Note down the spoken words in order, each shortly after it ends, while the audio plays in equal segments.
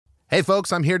Hey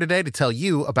folks, I'm here today to tell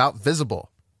you about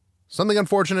Visible. Something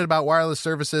unfortunate about wireless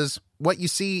services, what you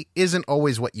see isn't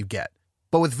always what you get.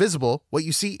 But with Visible, what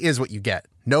you see is what you get.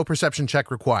 No perception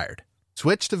check required.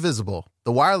 Switch to Visible,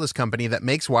 the wireless company that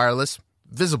makes wireless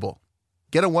visible.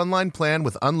 Get a one-line plan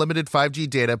with unlimited 5G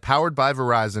data powered by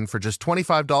Verizon for just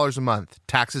 $25 a month,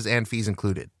 taxes and fees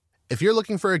included. If you're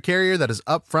looking for a carrier that is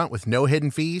upfront with no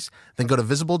hidden fees, then go to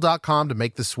Visible.com to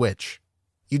make the switch.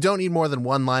 You don't need more than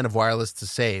one line of wireless to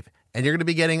save, and you're going to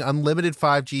be getting unlimited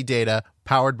 5G data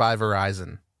powered by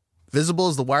Verizon. Visible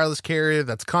is the wireless carrier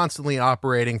that's constantly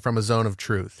operating from a zone of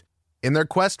truth. In their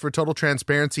quest for total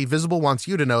transparency, Visible wants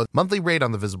you to know the monthly rate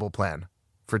on the Visible plan.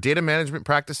 For data management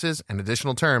practices and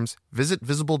additional terms, visit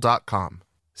Visible.com.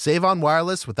 Save on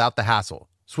wireless without the hassle.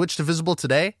 Switch to Visible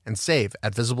today and save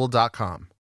at Visible.com.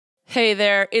 Hey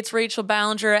there, it's Rachel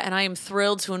Ballinger, and I am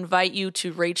thrilled to invite you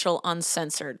to Rachel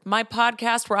Uncensored, my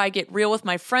podcast where I get real with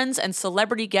my friends and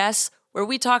celebrity guests, where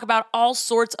we talk about all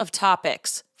sorts of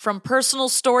topics. From personal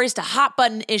stories to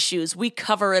hot-button issues, we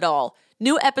cover it all.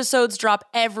 New episodes drop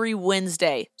every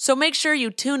Wednesday, so make sure you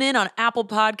tune in on Apple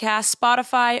Podcasts,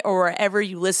 Spotify, or wherever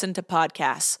you listen to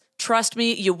podcasts. Trust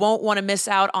me, you won't want to miss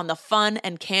out on the fun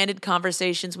and candid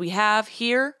conversations we have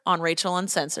here on Rachel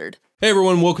Uncensored. Hey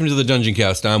everyone, welcome to the Dungeon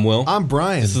Cast. I'm Will. I'm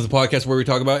Brian. This is a podcast where we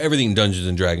talk about everything Dungeons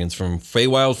and Dragons, from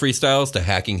Feywild freestyles to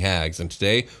hacking hags. And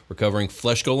today we're covering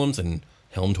flesh golems and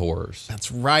helmed horrors.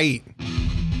 That's right.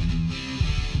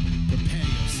 Prepare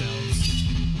yourselves.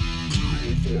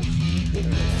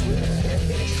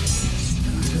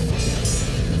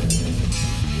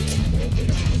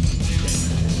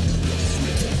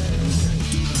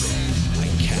 I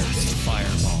cast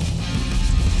fireball.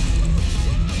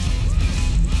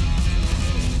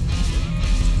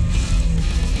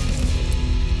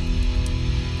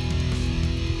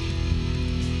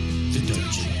 The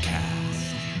Dungeon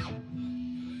Cast.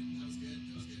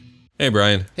 Hey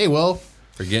Brian, Hey, Will.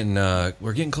 we're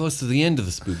getting close to the end of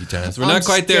the spooky times. We're not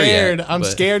quite there yet. I'm but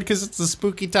scared because it's the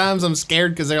spooky times. I'm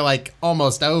scared because they're like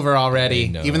almost over already. I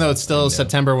know, even though it's I still know.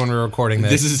 September when we're recording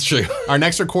this. This is true. Our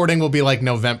next recording will be like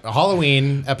November,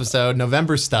 Halloween episode,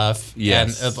 November stuff.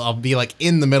 Yes. And I'll be like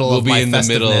in the middle We'll of be my in the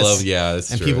middle festiveness, of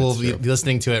that's and true. people will It's be true.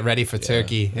 listening to it ready for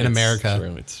turkey in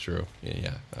America. It's true.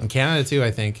 Yeah. In Canada too,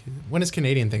 I think. When is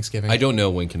Canadian Thanksgiving? I don't know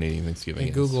when Canadian Thanksgiving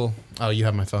is. Google. Oh, you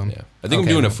have my phone. Yeah, I think I'm Okay,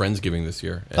 doing a well. Friendsgiving this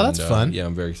year. Oh, that's fun. Yeah,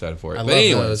 I'm very excited for it. I But love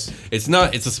anyways, those.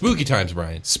 it's the spooky times,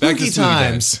 Brian. Back to Spooky spooky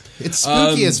times. It's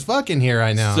spooky as fuck in here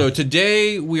right now. So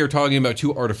today we are talking about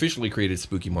two artificially created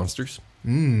spooky monsters.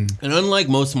 And unlike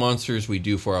most monsters we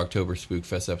do for October Spook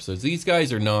Fest episodes, these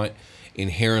guys are not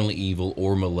inherently evil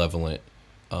or malevolent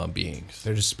beings.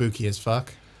 They're just spooky as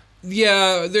fuck.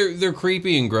 Yeah, they're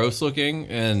creepy and gross looking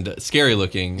and scary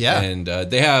looking. Yeah. And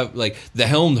they have, like, the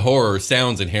helmed horror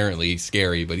sounds inherently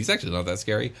scary, but he's actually not that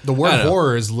scary. The I word don't know.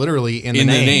 horror is literally in the In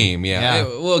name. the name, yeah.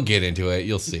 We'll get into it.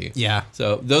 You'll see. Yeah.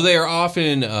 So, though they are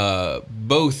often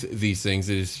both these things,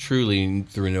 it is truly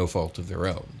through no fault of their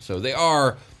own. So they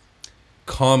are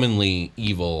commonly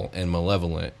evil and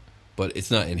malevolent, but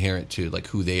it's not inherent to, like,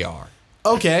 who they are.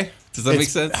 Okay. Does that make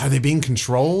sense? Are they being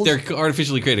controlled? They're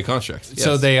artificially created constructs.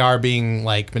 So yes. they are being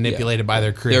like manipulated by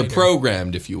their creator. They're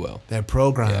programmed, if you will. They're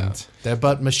programmed. Yeah. They're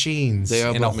but machines They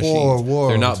are in butt a horror machines.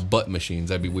 world. They're not butt machines.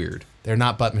 That'd be weird. They're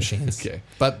not butt machines. Okay.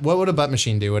 But what would a butt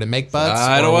machine do? Would it make butts?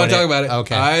 I or don't want would to talk about it.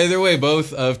 Okay. Either way,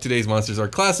 both of today's monsters are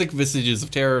classic vestiges of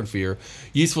terror and fear,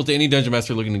 useful to any dungeon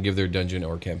master looking to give their dungeon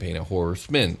or campaign a horror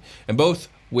spin, and both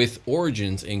with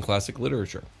origins in classic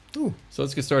literature. Ooh. So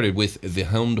let's get started with the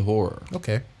helmed horror.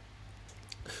 Okay.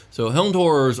 So helmed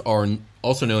horrors are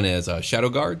also known as shadow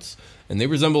guards, and they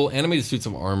resemble animated suits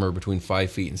of armor between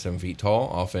 5 feet and 7 feet tall,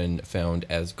 often found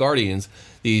as guardians.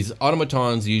 These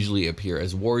automatons usually appear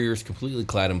as warriors completely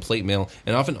clad in plate mail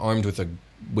and often armed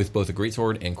with both a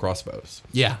greatsword and crossbows.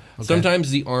 Yeah. Okay.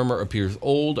 Sometimes the armor appears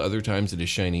old, other times it is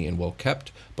shiny and well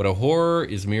kept, but a horror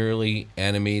is merely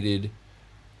animated,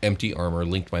 empty armor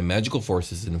linked by magical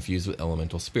forces and infused with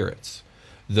elemental spirits.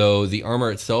 Though the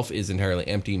armor itself is entirely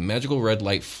empty, magical red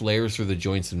light flares through the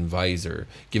joints and visor,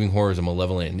 giving horrors a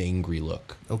malevolent and angry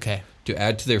look. Okay. To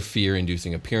add to their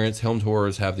fear-inducing appearance, helmed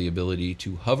horrors have the ability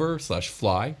to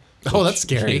hover/fly. Oh, that's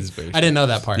scary. is very I didn't know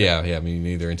that part. Yeah, me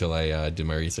neither until I did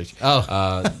my research.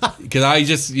 Oh. Because I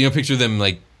just picture them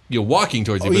like walking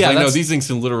towards you, Oh, but yeah, I know that's- these things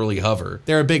can literally hover.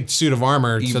 They're a big suit of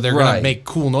armor, so they're going Right. to make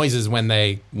cool noises when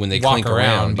they walk clink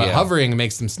around, But yeah. hovering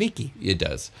makes them sneaky. It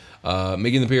does,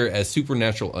 making them appear as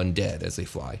supernatural undead as they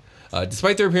fly.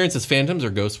 Despite their appearance as phantoms or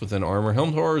ghosts within armor,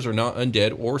 helmed horrors are not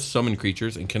undead or summoned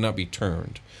creatures and cannot be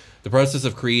turned. The process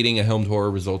of creating a helmed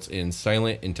horror results in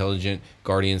silent, intelligent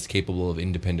guardians capable of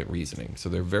independent reasoning. So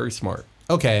they're very smart.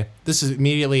 Okay, this is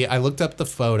immediately. I looked up the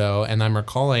photo, and I'm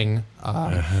recalling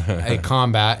a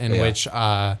combat in which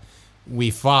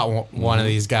we fought one of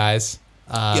these guys.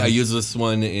 I used this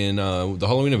one in the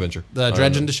Halloween adventure. The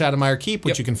Dredge into Shadowmire Keep,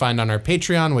 which you can find on our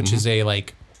Patreon, which is a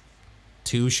like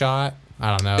 2-shot.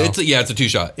 I don't know. It's a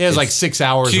 2-shot. It was like 6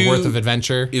 hours worth of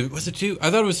adventure. Was it 2? I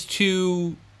thought it was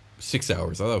 6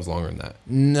 hours. I thought it was longer than that.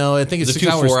 No, I think it's 6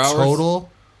 hours total.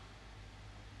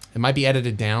 It might be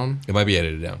edited down.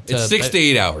 It's 6 to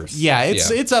 8 hours. Yeah,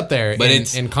 it's up there. But in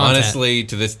it's content. Honestly,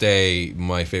 to this day,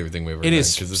 my favorite thing we've ever done. It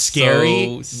is it's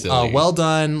scary, so silly. well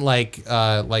done, like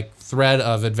thread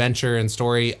of adventure and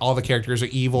story. All the characters are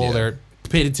evil. Yeah. They're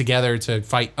pitted together to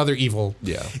fight other evil.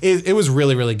 Yeah. It was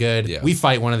really, really good. Yeah. We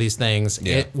fight one of these things.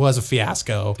 Yeah. It was a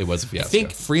fiasco. It was a fiasco. I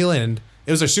think Freeland.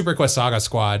 It was our Super Quest Saga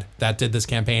squad that did this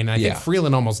campaign. And I think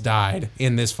Freeland almost died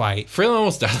in this fight. Freeland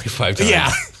almost died like 5 times.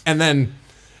 Yeah, and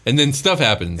then stuff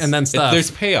happens.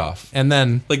 There's payoff. And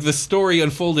then like the story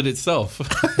unfolded itself.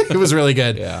 it was really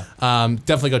good. Yeah.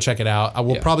 Definitely go check it out. I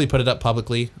will probably put it up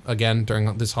publicly again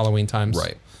during this Halloween times.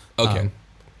 Right. Okay.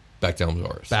 Back to Helmed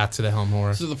Horrors. Back to the Helmed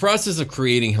Horror. So the process of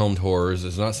creating Helmed Horrors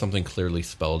is not something clearly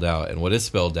spelled out. And what is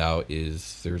spelled out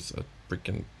is there's a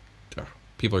freaking...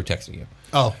 people are texting you.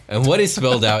 Oh. And what is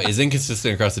spelled out is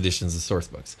inconsistent across editions of source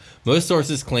books. Most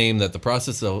sources claim that the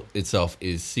process itself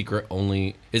is a secret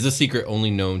only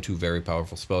known to very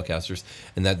powerful spellcasters,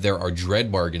 and that there are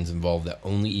dread bargains involved that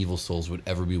only evil souls would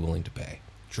ever be willing to pay.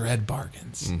 Dread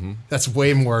bargains. Mm-hmm. That's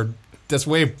way more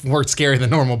scary than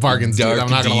normal bargains, dude. I'm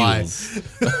not going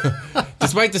to lie.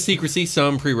 Despite the secrecy,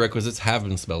 some prerequisites have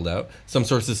been spelled out. Some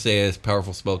sources say a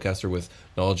powerful spellcaster with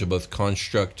knowledge of both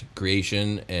construct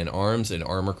creation and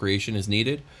armor creation is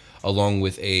needed, along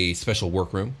with a special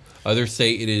workroom. Others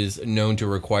say it is known to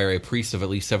require a priest of at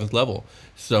least 7th level,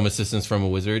 some assistance from a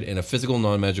wizard, and a physical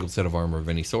non-magical set of armor of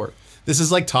any sort. This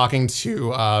is like talking to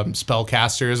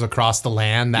spellcasters across the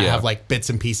land that have like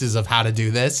bits and pieces of how to do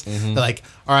this. They're like,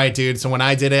 all right, dude, so when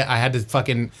I did it, I had to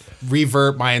fucking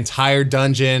revert my entire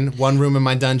dungeon, one room in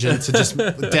my dungeon, to just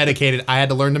dedicated. I had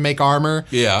to learn to make armor.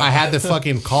 Yeah. I had to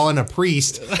fucking call in a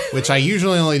priest, which I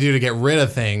usually only do to get rid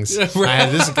of things. I had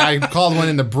this guy called one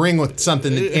in to bring with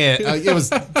something in. It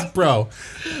was, bro.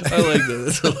 I like that.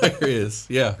 It's hilarious.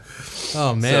 Yeah.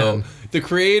 Oh, man. So, the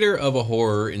creator of a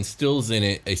horror instills in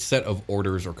it a set of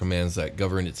orders or commands that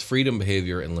govern its freedom,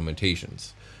 behavior, and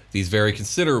limitations. These vary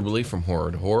considerably from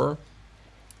horror to horror,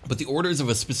 but the orders of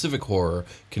a specific horror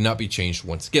cannot be changed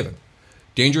once given.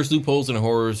 Dangerous loopholes in a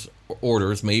horror's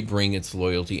orders may bring its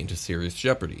loyalty into serious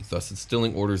jeopardy. Thus,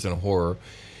 instilling orders in a horror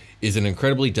is an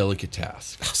incredibly delicate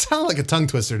task. Sound like a tongue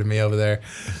twister to me over there.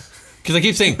 Because I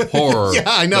keep saying horror. Yeah,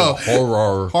 I know.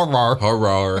 Horror.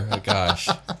 Horror. Gosh.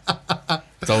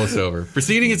 It's almost over.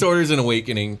 Preceding its orders and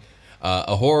awakening,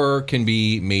 a horror can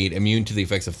be made immune to the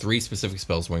effects of 3 specific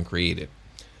spells when created.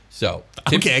 So,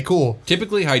 okay, cool.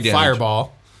 Typically high damage.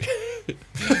 Fireball.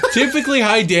 Typically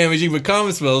high damaging, but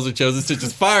common spells are chosen such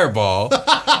as Fireball,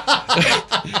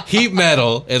 Heat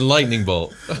Metal, and Lightning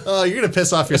Bolt. Oh, you're gonna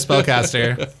piss off your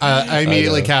spellcaster. I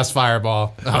immediately cast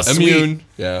Fireball. Oh, Immune. Sweet.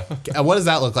 Yeah. What does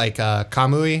that look like?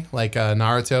 Kamui, like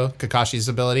Naruto, Kakashi's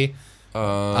ability,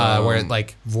 where it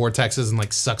like vortexes and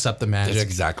like sucks up the magic. That's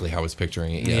exactly how I was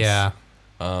picturing it. Yes. Yeah.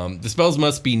 The spells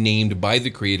must be named by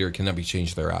the creator; it cannot be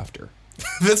changed thereafter.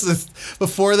 This is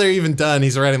before they're even done.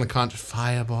 He's writing the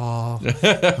Fireball.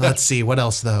 Let's see what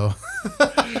else though.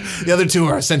 The other 2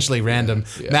 are essentially random.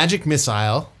 Yeah. Magic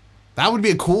Missile. That would be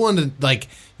a cool one to like.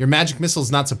 Your magic missile's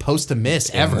not supposed to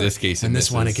miss ever. In this case, in this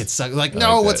one, it gets sucked. Like,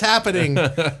 no, what's happening?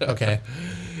 Okay.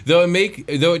 Though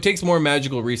it takes more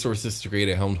magical resources to create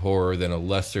a helmed horror than a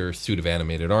lesser suit of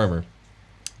animated armor,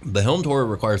 the helmed horror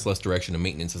requires less direction and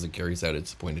maintenance as it carries out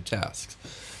its appointed tasks.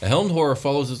 A helmed horror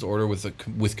follows its order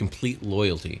with complete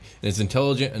loyalty and is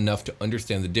intelligent enough to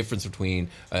understand the difference between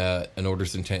an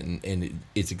order's intent and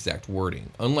its exact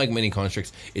wording. Unlike many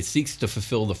constructs, it seeks to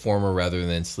fulfill the former rather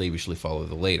than slavishly follow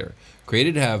the later.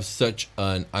 Created to have such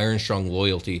an iron-strong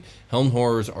loyalty, helmed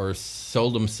horrors are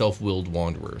seldom self-willed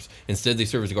wanderers. Instead, they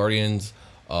serve as guardians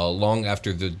long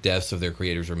after the deaths of their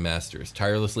creators or masters,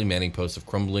 tirelessly manning posts of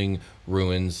crumbling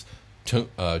ruins,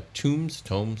 tombs,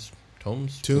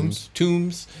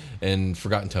 and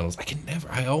forgotten tunnels.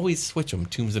 I always switch them,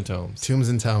 tombs and tomes. Tombs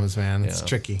and tomes, man. It's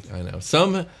tricky. I know.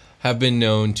 Some have been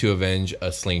known to avenge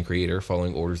a slain creator,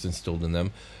 following orders instilled in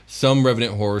them. Some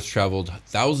revenant horrors traveled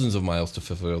thousands of miles to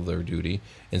fulfill their duty.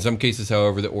 In some cases,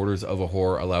 however, the orders of a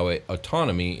horror allow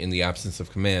autonomy in the absence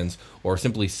of commands, or are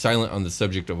simply silent on the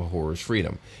subject of a horror's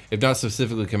freedom. If not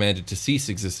specifically commanded to cease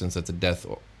existence at the death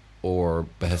or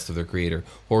behest of their creator,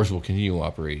 horrors will continue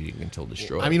operating until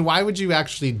destroyed. I mean, why would you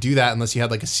actually do that unless you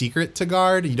had like a secret to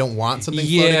guard? You don't want something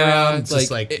floating around. It's just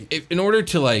like in order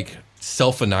to like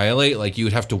self-annihilate, like you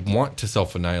would have to want to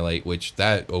self-annihilate, which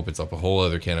that opens up a whole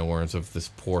other can of worms of this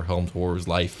poor Helmed horror's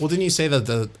life. Well, didn't you say that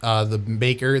the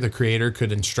maker, the creator,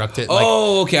 could instruct it?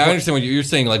 Oh, okay. I understand what you're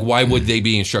saying. Like, why would they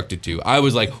be instructed to? I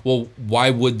was like, well,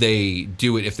 why would they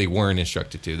do it if they weren't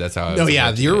instructed to? That's how I was. No, yeah,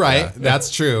 you're right. Yeah.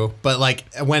 That's true. But like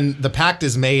when the pact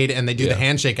is made and they do the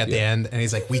handshake at the end, and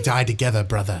he's like, "We die together,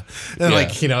 brother." And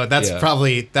like, you know, that's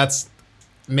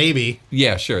maybe.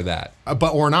 Yeah, sure, that.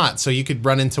 But or not. So you could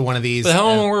run into one of these. But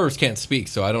Helmed horrors can't speak,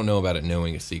 so I don't know about it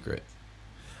knowing a secret.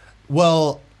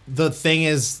 Well, the thing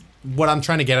is, what I'm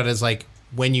trying to get at is like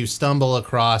when you stumble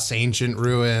across ancient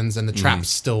ruins and the traps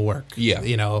still work. Yeah.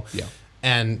 You know? Yeah.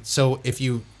 And so if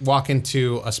you walk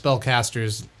into a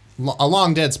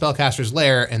long dead spellcaster's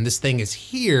lair and this thing is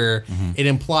here, it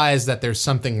implies that there's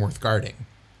something worth guarding.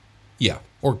 Yeah.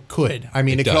 Or could. I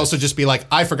mean, it could also just be like,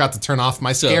 I forgot to turn off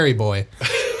my scary boy.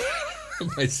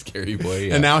 My scary boy,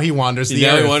 yeah. And now he wanders the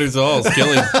earth. earth. He wanders the halls,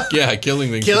 killing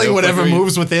things. Killing whatever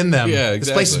moves within them. Yeah,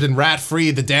 This place has been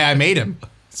rat-free the day I made him.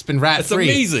 It's been rat-free.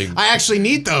 That's amazing. I actually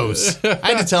need those. I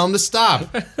had to tell him to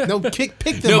stop. No, pick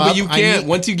them up. No, but you can't.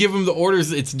 Once you give him the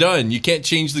orders, it's done. You can't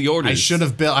change the orders. I should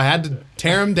have built. I had to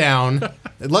tear him down.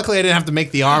 Luckily, I didn't have to make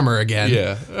the armor again.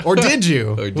 Yeah. Or did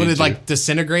you? Or did Would it you? like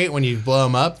disintegrate when you blow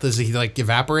him up? Does he like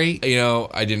evaporate? You know,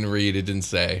 I didn't read. It didn't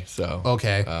say. So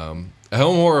Okay. A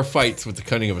Helmed horror fights with the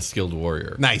cunning of a skilled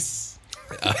warrior. Nice.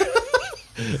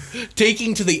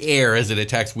 Taking to the air as it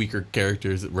attacks weaker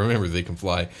characters. Remember, they can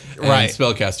fly. And Right.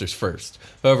 spellcasters first.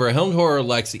 However, a Helmed horror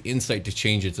lacks the insight to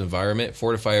change its environment,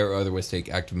 fortify, or otherwise take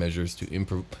active measures to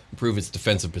improve its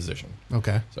defensive position.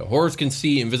 Okay. So horrors can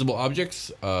see invisible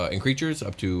objects and creatures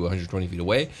up to 120 feet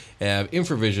away and have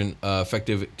infravision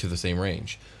effective to the same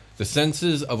range. The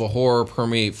senses of a horror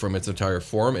permeate from its entire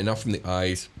form and not from the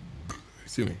eyes,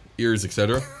 ears,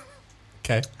 etc.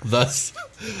 Okay. Thus,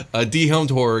 a de-helmed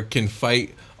horror can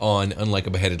fight on, unlike a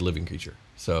beheaded living creature.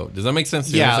 So, does that make sense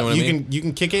to you? Yeah, Understand what I mean? you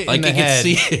can kick it Like in the head.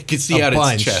 it can see out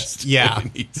bunch. its chest. Yeah. When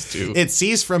it needs to. It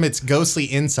sees from its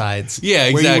ghostly insides. Yeah, Where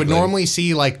you would exactly. normally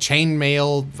see like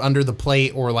chainmail under the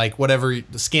plate or like whatever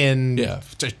the skin, Yeah.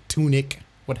 tunic,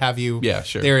 what have you. Yeah,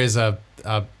 sure. There is a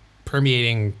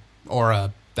permeating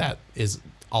aura that is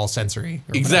all sensory.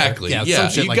 Or Exactly. whatever. Yeah, some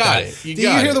shit you like got that. it. You Did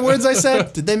got you hear it. the words I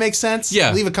said? Did they make sense?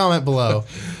 Yeah. Leave a comment below.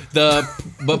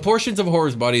 But portions of a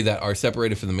horror's body that are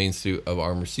separated from the main suit of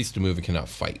armor cease to move and cannot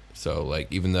fight. So, like,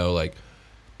 even though, like,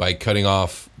 by cutting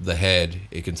off the head,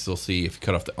 it can still see. If you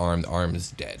cut off the arm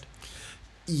is dead.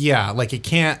 Yeah, like it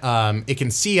can't. It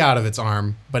can see out of its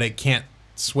arm, but it can't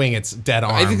swing its dead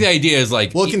arm. I think the idea is,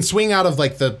 like... Well, it can swing out of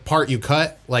like the part you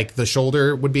cut, like the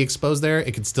shoulder would be exposed there.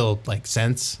 It could still like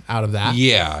sense out of that.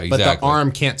 Yeah, exactly. But the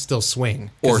arm can't still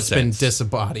swing Or it's been sense.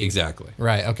 disembodied. Exactly.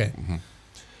 Right. Okay.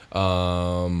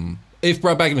 If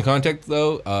brought back into contact,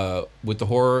 though, with the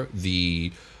horror,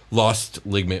 the lost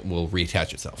ligament will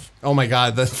reattach itself. Oh my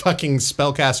God! The fucking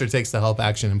spellcaster takes the help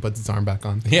action and puts its arm back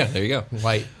on. Yeah, there you go.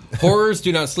 White. Horrors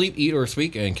do not sleep, eat, or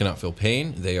speak, and cannot feel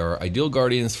pain. They are ideal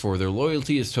guardians, for their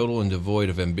loyalty is total and devoid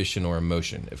of ambition or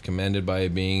emotion. If commanded by a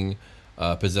being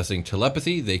possessing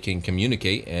telepathy, they can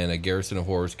communicate, and a garrison of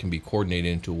horrors can be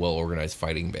coordinated into a well-organized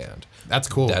fighting band. That's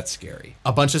cool. That's scary.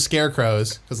 A bunch of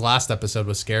scarecrows, because last episode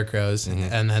was scarecrows,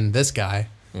 and then this guy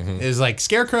is like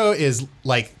Scarecrow is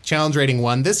like challenge rating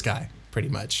 1. This guy, pretty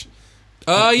much.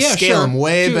 Yeah, Scale sure. him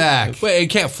way back. Well, it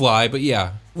can't fly, but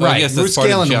yeah. Well, I Right, guess we're that's part of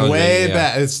the scaling him challenge, way yeah.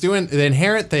 back. It's doing the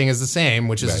inherent thing is the same,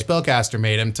 which is Right. a spellcaster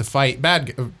made him to fight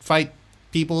fight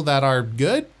people that are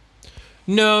good,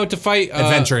 No, to fight...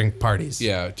 adventuring parties.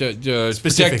 Yeah, to protect their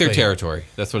Specifically. territory.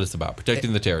 That's what it's about,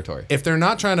 protecting the territory. If they're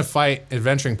not trying to fight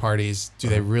adventuring parties, do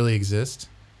they really exist?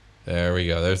 There we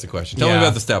go. There's the question. Tell me Yeah.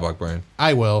 about the stat block, Brian.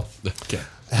 I will. Okay.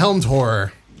 Helmed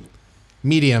horror,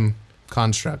 medium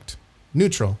construct,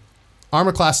 neutral,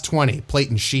 armor class 20, plate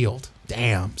and shield.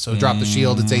 Damn. So drop the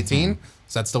shield. It's 18.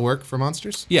 Does that still work for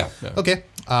monsters? Yeah. Okay.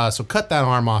 So cut that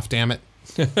arm off. Damn it.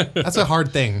 That's a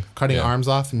hard thing. Cutting Yeah. arms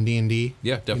off in D&D.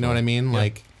 Yeah, You know what I definitely. mean? Yeah.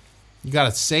 Like, you got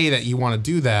to say that you want to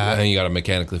do that. And you got to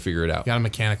mechanically figure it out. You got to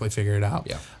mechanically figure it out.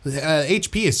 Yeah.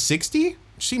 HP is 60?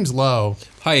 Seems low.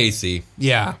 High AC,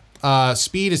 Yeah.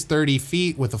 Speed is 30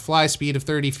 feet with a fly speed of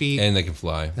 30 feet. and they can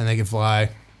fly. And they can fly.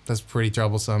 That's pretty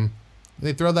troublesome.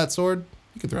 They throw that sword?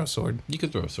 You could throw a sword. You can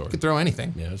throw a sword. You could throw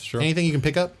anything. Yeah, that's true. Anything you can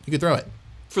pick up, you could throw it.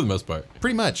 For the most part.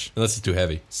 Pretty much. Unless it's too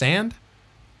heavy. Sand?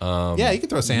 Yeah, you could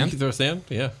throw You sand. can throw sand?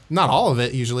 Yeah. Not all of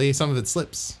it, usually. Some of it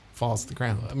slips, falls to the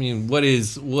ground. I mean, what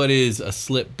is a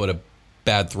slip but a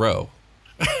bad throw?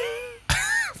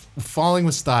 Falling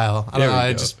with style. I don't know.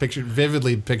 I just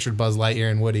vividly pictured Buzz Lightyear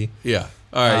and Woody. Yeah.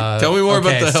 All right. Tell me more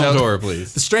about the Helmed Horror,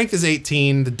 please. The strength is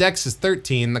 18. The dex is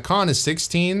 13. The con is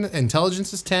 16.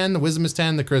 Intelligence is 10. The wisdom is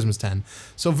 10. The charisma is 10.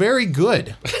 So very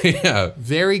good. Yeah.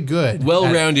 Very good.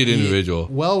 Well-rounded individual.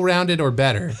 Well-rounded or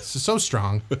better. So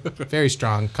strong. Very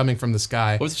strong. Coming from the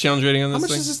sky. What's the challenge rating on this thing?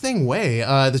 How much does this thing weigh?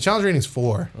 The challenge rating is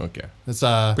 4. Okay. It's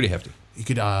pretty hefty. You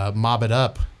could mob it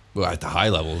up. Well, at the high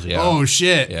levels, yeah. Oh,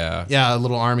 shit. Yeah. Yeah, a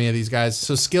little army of these guys.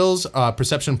 So skills,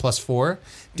 perception +4.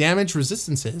 Damage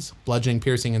resistances, bludgeoning,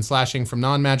 piercing, and slashing from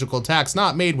non-magical attacks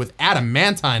not made with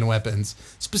adamantine weapons.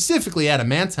 Specifically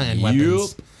adamantine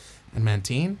weapons.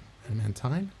 Adamantine?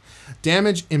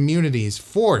 Damage immunities.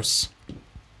 Force.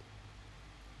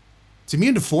 It's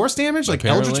immune to force damage? Like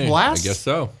Apparently, Eldritch Blast? I guess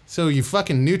so. So you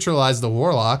fucking neutralize the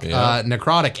Warlock. Yeah.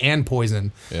 Necrotic and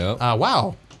poison. Yeah.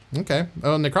 Wow. Okay.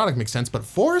 Oh, necrotic makes sense, but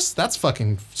force? That's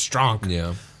fucking strong.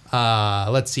 Yeah.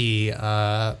 Let's see.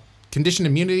 Conditioned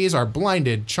immunities are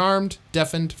blinded, charmed,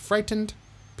 deafened, frightened,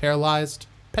 paralyzed,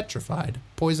 petrified,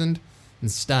 poisoned,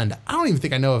 and stunned. I don't even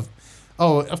think I know of...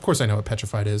 Oh, of course I know what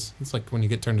petrified is. It's like when you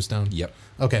get turned to stone. Yep.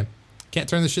 Okay. Can't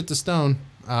turn this shit to stone.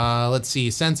 Let's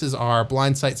see. Senses are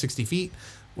blind sight 60 feet,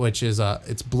 which is...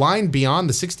 it's blind beyond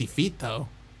the 60 feet, though.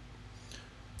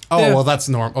 Oh, yeah. Well, that's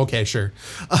normal. Okay, sure.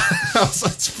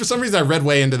 For some reason, I read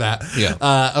way into that.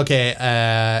 Yeah.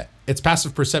 Okay. Its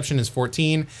passive perception is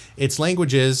 14. Its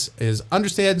languages is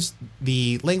understands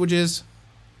the languages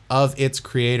of its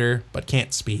creator, but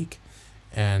can't speak.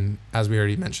 And as we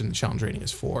already mentioned, the challenge rating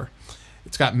is 4.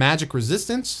 It's got magic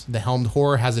resistance. The Helmed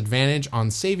Horror has advantage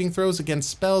on saving throws against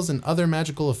spells and other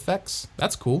magical effects.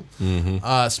 That's cool.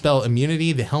 Mm-hmm. Spell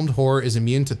immunity. The Helmed Horror is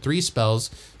immune to 3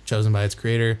 spells chosen by its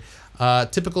creator.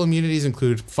 Typical immunities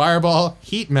include Fireball,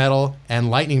 Heat Metal, and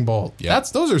Lightning Bolt. Yep.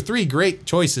 Those are 3 great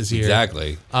choices here.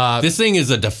 Exactly. This thing is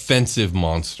a defensive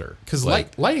monster. Because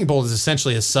Lightning Bolt is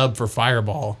essentially a sub for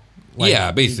Fireball.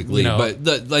 Yeah, basically. You know,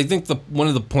 but I think one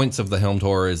of the points of the Helmed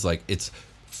Horror is it's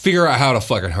figure out how to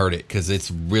fucking hurt it, because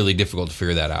it's really difficult to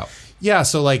figure that out. Yeah,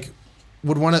 so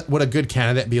would a good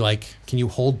candidate be like, can you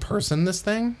hold person this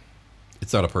thing?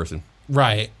 It's not a person.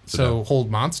 Right. So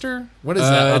hold monster? What is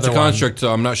that? It's a construct,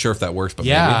 so I'm not sure if that works. But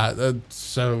yeah. Maybe.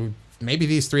 So maybe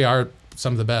these 3 are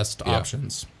some of the best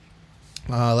options.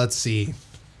 Let's see.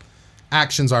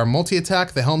 Actions are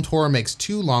multi-attack. The Helmed Horror makes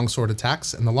 2 longsword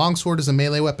attacks, and the longsword is a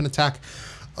melee weapon attack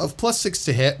of +6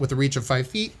 to hit with a reach of 5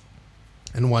 feet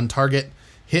and 1 target.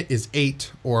 Hit is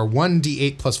 8 or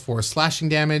 1d8 +4 slashing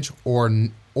damage, or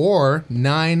 9 or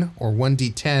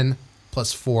 1d10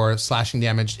 +4 slashing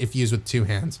damage if used with 2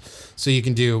 hands. So you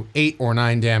can do 8 or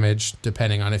 9 damage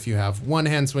depending on if you have 1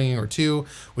 hand swinging or 2,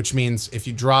 which means if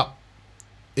you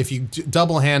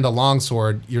double hand a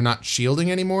longsword, you're not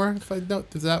shielding anymore.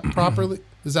 Is that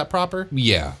proper?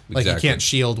 Yeah, exactly. Like you can't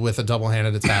shield with a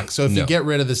double-handed attack. So if you get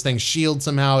rid of this thing's shield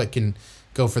somehow, it can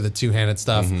go for the 2-handed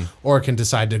stuff, or it can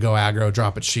decide to go aggro,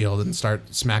 drop its shield, and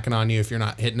start smacking on you if you're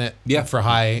not hitting it for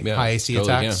high AC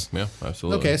attacks. Yeah,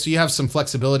 absolutely. Okay, so you have some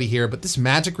flexibility here, but this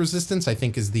magic resistance, I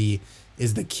think, is the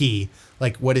key.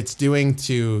 Like what it's doing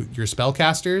to your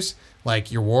spellcasters,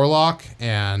 like your warlock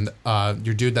and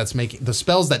your dude that's making the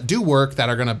spells that do work, that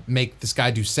are going to make this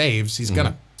guy do saves. He's going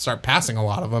to start passing a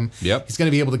lot of them. Yep. He's going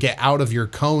to be able to get out of your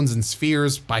cones and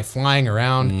spheres by flying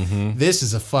around. This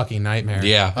is a fucking nightmare.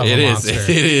 Yeah, it is. It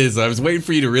is. I was waiting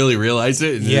for you to really realize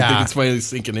it, and I think it's finally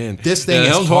sinking in. This thing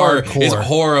is hardcore. Is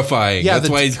horrifying. Yeah, that's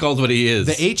why he's called what he is.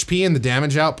 The HP and the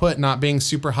damage output not being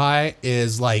super high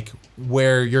is like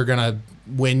where you're going to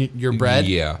win your bread.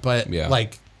 Yeah. But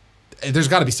like there's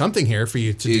got to be something here for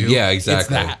you to do. Yeah,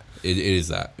 exactly. It's that. It is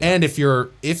that. Yeah. And if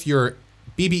your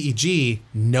BBEG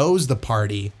knows the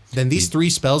party, then these 3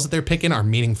 spells that they're picking are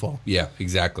meaningful. Yeah,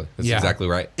 exactly. That's exactly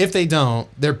right. If they don't,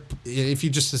 if you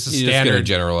just as a you're standard, just gonna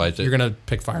generalize it. You're gonna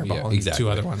pick Fireball and exactly. 2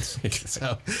 other ones.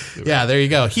 So yeah, there you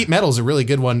go. Heat Metal is a really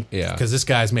good one. Yeah, because this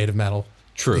guy's made of metal.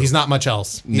 True. He's not much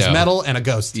else. He's metal and a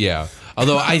ghost. Yeah.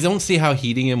 Although I don't see how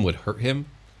heating him would hurt him.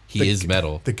 He is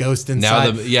metal. The ghost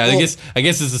inside. I guess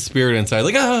it's the spirit inside.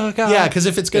 Like, oh god. Yeah, because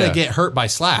if it's gonna get hurt by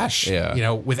slash,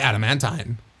 with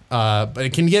adamantine, but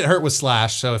it can get hurt with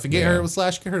slash. So if it get hurt with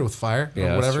slash, you can hurt it with fire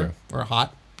or whatever, or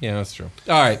hot. Yeah, that's true.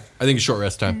 All right, I think it's short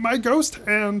rest time. My ghost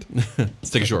hand. Let's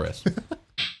take a short rest.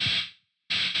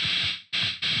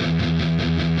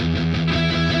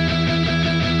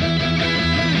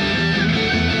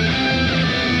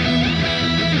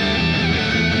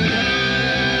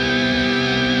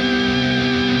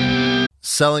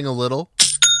 Selling a little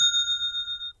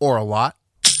or a lot?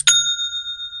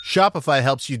 Shopify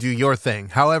helps you do your thing,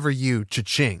 however you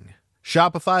cha-ching.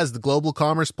 Shopify is the global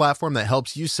commerce platform that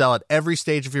helps you sell at every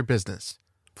stage of your business.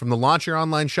 From the launch your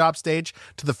online shop stage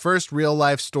to the first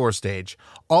real-life store stage,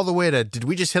 all the way to did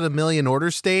we just hit 1 million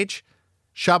orders stage?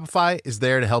 Shopify is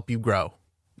there to help you grow.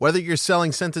 Whether you're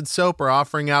selling scented soap or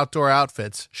offering outdoor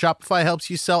outfits, Shopify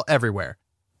helps you sell everywhere.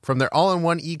 From their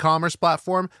all-in-one e-commerce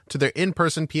platform to their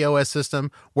in-person POS system,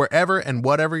 wherever and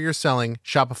whatever you're selling,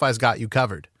 Shopify's got you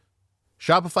covered.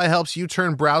 Shopify helps you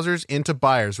turn browsers into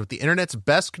buyers with the internet's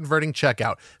best converting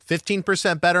checkout,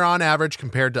 15% better on average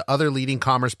compared to other leading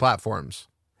commerce platforms.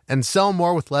 And sell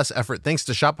more with less effort thanks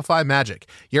to Shopify Magic,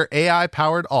 your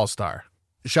AI-powered all-star.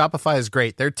 Shopify is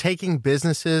great. They're taking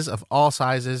businesses of all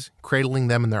sizes, cradling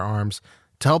them in their arms,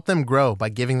 to help them grow by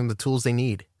giving them the tools they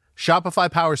need. Shopify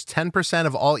powers 10%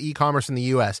 of all e-commerce in the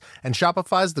U.S., and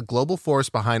Shopify's the global force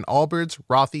behind Allbirds,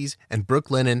 Rothy's, and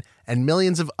Brooklinen, and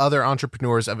millions of other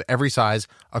entrepreneurs of every size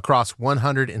across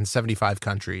 175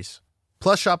 countries.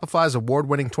 Plus, Shopify's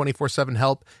award-winning 24/7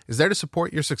 help is there to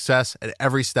support your success at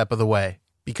every step of the way.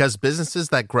 Because businesses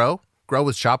that grow, grow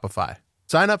with Shopify.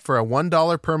 Sign up for a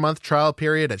 $1 per month trial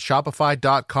period at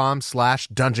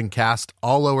shopify.com/dungeoncast,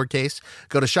 all lowercase.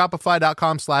 Go to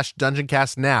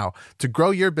shopify.com/dungeoncast now to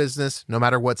grow your business no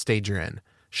matter what stage you're in.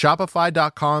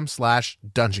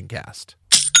 Shopify.com/dungeoncast.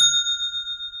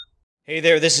 Hey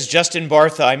there, this is Justin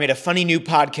Bartha. I made a funny new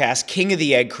podcast, King of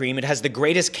the Egg Cream. It has the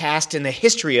greatest cast in the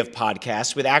history of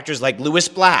podcasts with actors like Louis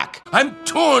Black, I'm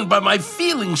torn by my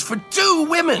feelings for two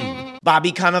women.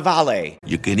 Bobby Cannavale,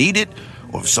 You can eat it,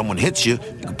 or if someone hits you,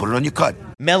 you can put it on your cut.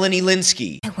 Melanie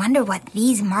Linsky, I wonder what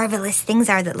these marvelous things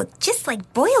are that look just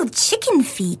like boiled chicken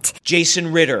feet.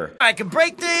 Jason Ritter, I can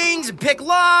break things and pick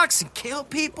locks and kill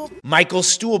people. Michael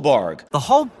Stuhlbarg, The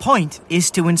whole point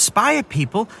is to inspire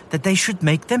people that they should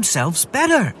make themselves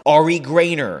better. Ari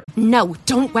Grainer, No,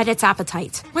 don't whet its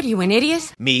appetite. What are you, an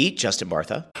idiot? me, Justin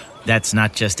Bartha, That's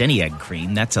not just any egg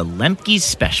cream, that's a Lemke's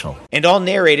special. and all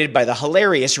narrated by the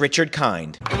hilarious Richard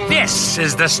Kind. This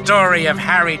is the story of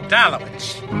Harry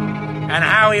Dalowitz and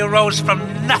how he rose from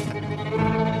nothing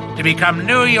to become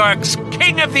New York's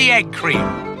King of the Egg Cream.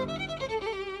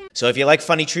 So if you like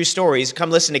funny true stories, come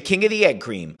listen to King of the Egg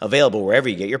Cream, available wherever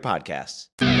you get your podcasts.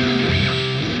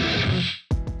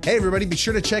 Hey everybody, be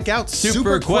sure to check out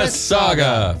Super Quest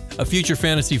Saga, a future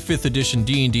fantasy 5th edition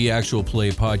D&D actual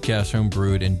play podcast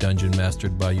homebrewed and dungeon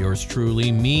mastered by yours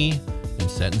truly, me, and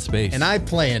Set in Space. And I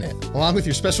play in it, along with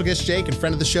your special guest Jake and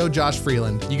friend of the show, Josh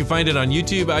Freeland. You can find it on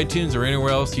YouTube, iTunes, or anywhere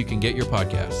else you can get your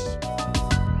podcasts.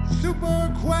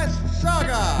 Super Quest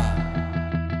Saga!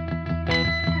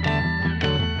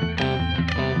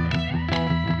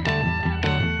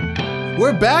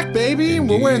 We're back, baby.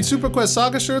 Indeed. We're wearing Super Quest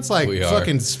Saga shirts like We are.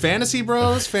 fucking fantasy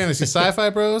bros, fantasy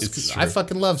sci-fi bros. It's true. I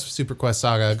fucking love Super Quest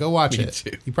Saga. Go watch Me it.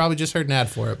 too. You probably just heard an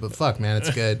ad for it, but fuck, man, it's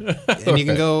good. And you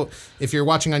can go, if you're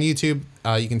watching on YouTube,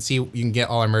 you can get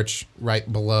all our merch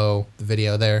right below the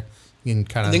video there. You can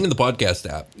kind I of think in the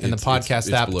podcast app. in the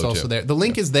podcast app, it's below also too. there. The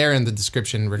link is there in the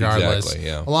description, regardless. Exactly,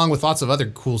 yeah. Along with lots of other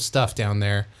cool stuff down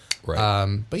there.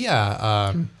 Right. But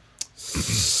yeah,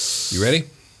 You ready?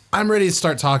 I'm ready to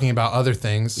start talking about other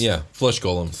things. Yeah, flesh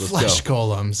golems. Let's Flesh go.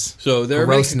 golems. So there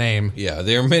Gross are many, name. Yeah,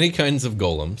 there are many kinds of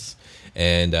golems,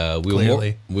 and we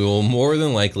Clearly. will more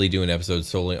than likely do an episode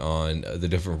solely on the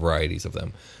different varieties of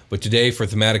them. But today, for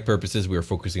thematic purposes, we are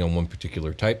focusing on one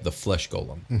particular type, the flesh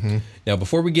golem. Mm-hmm. Now,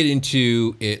 before we get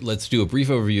into it, let's do a brief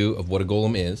overview of what a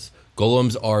golem is.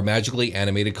 Golems are magically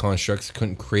animated constructs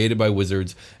created by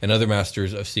wizards and other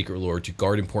masters of secret lore to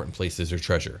guard important places or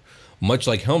treasure. Much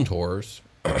like Helmed horrors.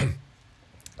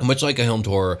 Much like a Helmed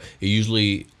horror, it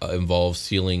usually involves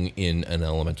sealing in an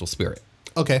elemental spirit.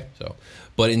 Okay.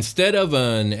 But instead of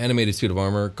an animated suit of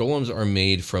armor, golems are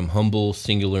made from humble,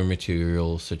 singular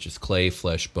materials such as clay,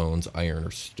 flesh, bones, iron,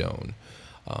 or stone.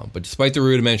 But despite their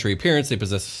rudimentary appearance, they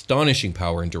possess astonishing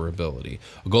power and durability.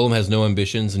 A golem has no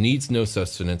ambitions, needs no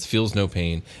sustenance, feels no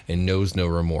pain, and knows no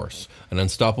remorse. An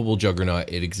unstoppable juggernaut,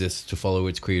 it exists to follow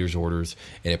its creator's orders,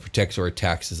 and it protects or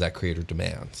attacks as that creator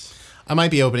demands. I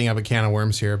might be opening up a can of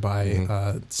worms here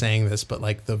by saying this, but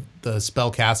like the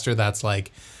spellcaster that's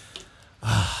like,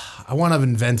 I want to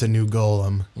invent a new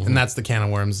golem, and that's the can of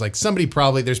worms. Like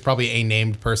there's probably a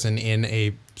named person in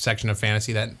a section of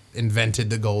fantasy that invented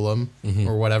the golem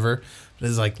or whatever, but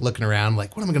is like looking around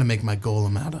like, what am I going to make my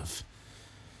golem out of?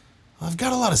 I've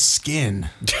got a lot of skin.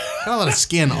 Got a lot of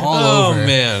skin all over. Oh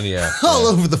man, yeah. All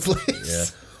over the place. Yeah.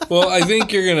 Well, I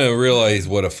think you're going to realize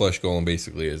what a flesh golem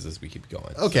basically is as we keep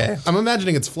going. Okay. I'm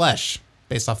imagining it's flesh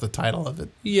based off the title of it.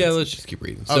 Yeah, let's just keep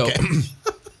reading. So, Okay.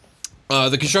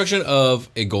 The construction of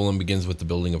a golem begins with the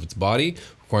building of its body,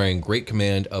 requiring great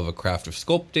command of a craft of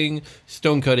sculpting,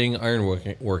 stone cutting, iron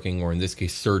working, or in this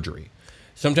case, surgery.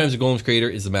 Sometimes a golem's creator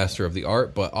is the master of the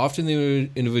art, but often the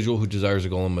individual who desires a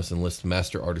golem must enlist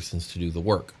master artisans to do the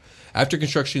work. After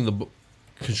constructing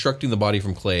the body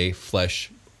from clay,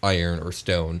 flesh, iron, or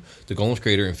stone, the golem's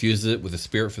creator infuses it with a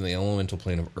spirit from the elemental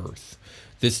plane of earth.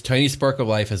 This tiny spark of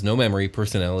life has no memory,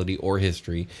 personality, or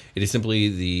history. It is simply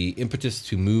the impetus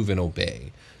to move and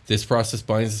obey. This process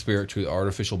binds the spirit to the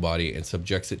artificial body and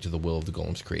subjects it to the will of the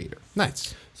golem's creator.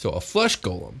 Nice. So a flesh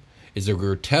golem is a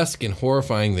grotesque and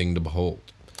horrifying thing to behold.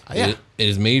 Yeah. It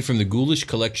is made from the ghoulish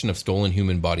collection of stolen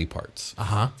human body parts.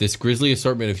 This grisly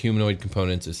assortment of humanoid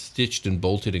components is stitched and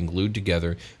bolted and glued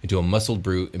together into a muscled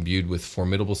brute imbued with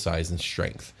formidable size and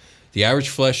strength. The average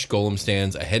flesh golem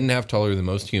stands a head and a half taller than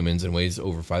most humans and weighs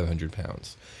over 500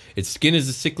 pounds. Its skin is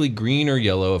a sickly green or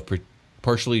yellow of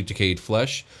partially decayed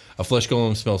flesh. A flesh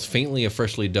golem smells faintly of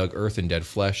freshly dug earth and dead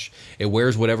flesh. It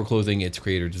wears whatever clothing its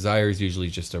creator desires, usually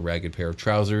just a ragged pair of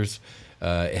trousers.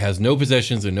 It has no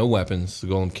possessions and no weapons. The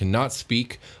golem cannot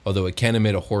speak, although it can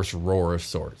emit a hoarse roar of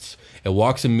sorts. It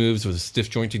walks and moves with a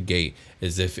stiff-jointed gait,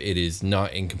 as if it is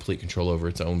not in complete control over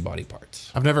its own body parts.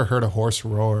 I've never heard a horse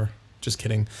roar. Just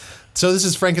kidding. So this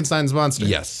is Frankenstein's monster.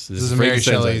 Yes, this is Mary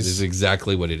Shelley's. This is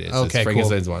exactly what it is. Okay, it's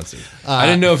Frankenstein's monster. I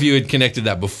didn't know if you had connected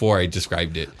that before I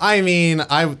described it. I mean,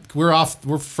 we're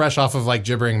fresh off of like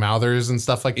gibbering mouthers and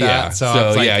stuff like that. Yeah.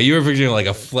 So like, yeah, you were picturing like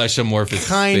a flesh amorphous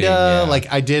kind thing. of Yeah.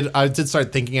 like I did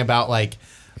start thinking about like,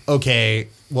 okay,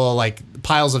 well, like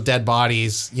piles of dead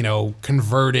bodies,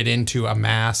 converted into a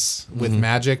mass with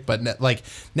magic. But like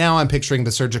now I'm picturing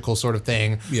the surgical sort of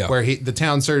thing where the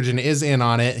town surgeon is in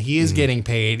on it. He is getting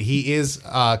paid. He is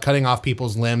cutting off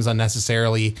people's limbs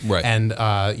unnecessarily and,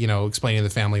 explaining to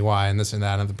the family why and this and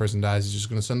that. And if the person dies, he's just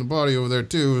going to send the body over there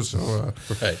too. So,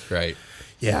 Right.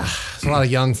 Yeah, there's a lot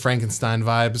of young Frankenstein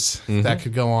vibes that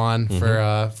could go on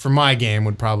for my game.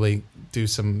 Would probably do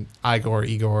some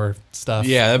Igor stuff.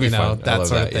 Yeah, that'd be fun. That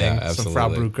sort of thing. Yeah, some Frau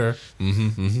Brucker. I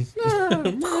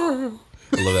love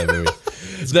that movie.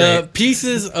 The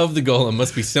pieces of the golem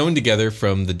must be sewn together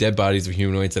from the dead bodies of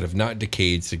humanoids that have not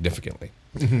decayed significantly.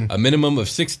 A minimum of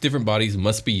 6 different bodies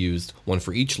must be used, one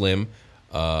for each limb,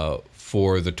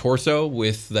 for the torso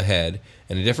with the head,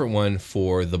 and a different one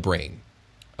for the brain.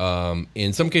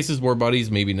 In some cases, more bodies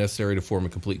may be necessary to form a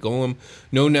complete golem.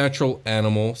 No natural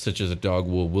animal, such as a dog,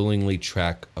 will willingly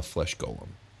track a flesh golem.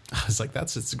 I was like,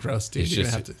 it's gross, dude. It's You're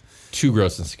just gonna have to. too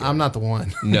gross and scary. I'm not the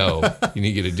one. No, you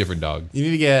need to get a different dog. You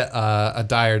need to get a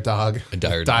dire dog. A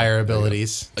dire dog.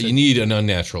 Abilities. You need an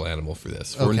unnatural animal for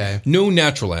this. Okay. No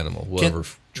natural animal will ever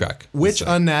track. Which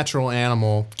unnatural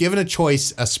animal, given a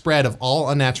choice, a spread of all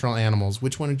unnatural animals,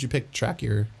 which one would you pick to track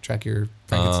your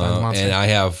Frankenstein monster? And I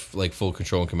have like full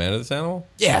control and command of this animal?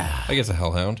 Yeah. I guess a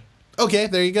hellhound. Okay,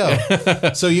 there you go.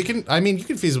 So you can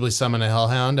feasibly summon a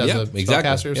hellhound as a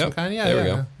spellcaster of some kind. Yeah, there we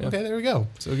go. Yeah. Okay, there we go.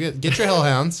 So get your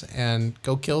hellhounds and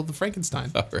go kill the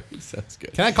Frankenstein. All right, sounds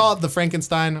good. Can I call it the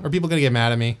Frankenstein? Are people gonna get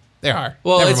mad at me? They are.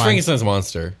 Well, Never it's mind. Frankenstein's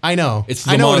monster. I know. It's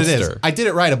the I know monster. what it is. I did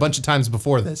it right a bunch of times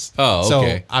before this. Oh,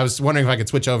 okay. So I was wondering if I could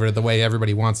switch over to the way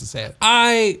everybody wants to say it.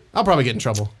 I'll probably get in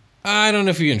trouble. I don't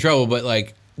know if you get in trouble, but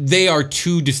like they are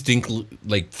two distinct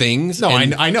like things. No,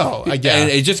 I know. And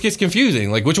it just gets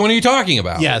confusing. Like, which one are you talking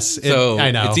about? Yes, I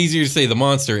know. It's easier to say the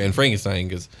monster and Frankenstein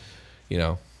because,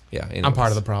 anyways. I'm part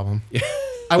of the problem.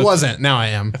 I wasn't. Now I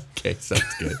am. Okay, sounds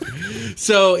good.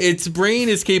 So its brain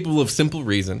is capable of simple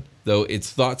reason, though its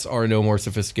thoughts are no more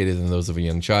sophisticated than those of a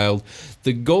young child.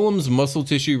 The golem's muscle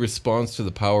tissue responds to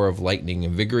the power of lightning,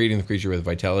 invigorating the creature with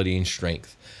vitality and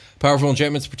strength. Powerful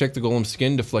enchantments protect the golem's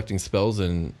skin, deflecting spells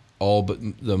and all but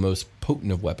the most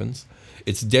potent of weapons.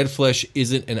 Its dead flesh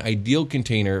isn't an ideal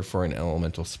container for an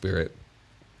elemental spirit,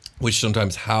 which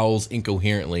sometimes howls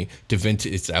incoherently to vent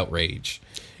its outrage.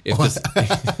 I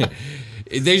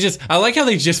like how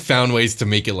they just found ways to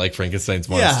make it like Frankenstein's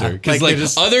monster.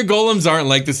 Because other golems aren't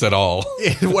like this at all.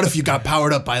 What if you got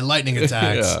powered up by lightning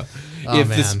attacks? Yeah. If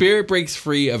the spirit breaks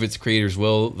free of its creator's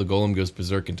will, the golem goes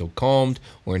berserk until calmed,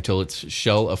 or until its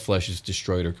shell of flesh is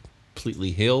destroyed or completely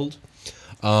healed.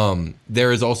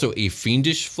 There is also a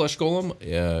fiendish flesh golem.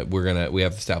 We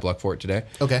have the stat block for it today.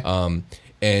 Okay.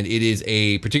 And it is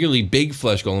a particularly big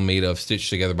flesh golem made of stitched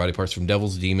together body parts from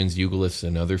devils, demons, Eugoliths,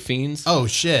 and other fiends. Oh,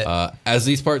 shit. As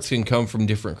these parts can come from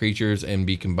different creatures and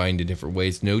be combined in different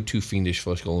ways, no two fiendish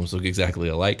flesh golems look exactly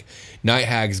alike. Night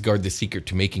hags guard the secret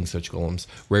to making such golems,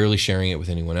 rarely sharing it with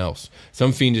anyone else.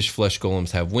 Some fiendish flesh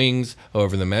golems have wings.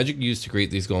 However, the magic used to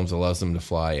create these golems allows them to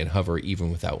fly and hover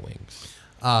even without wings.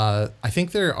 I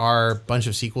think there are a bunch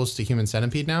of sequels to Human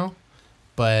Centipede now,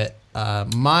 but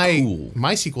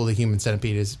my sequel to Human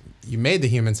Centipede is you made the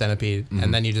Human Centipede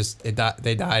and then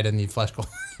they died and you flesh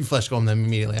golem them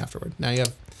immediately afterward. Now you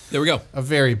have there we go a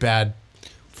very bad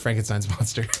Frankenstein's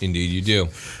monster. Indeed, you do.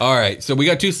 All right, so we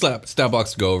got 2 stat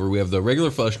blocks to go over. We have the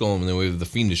regular flesh golem, and then we have the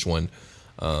fiendish one.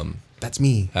 That's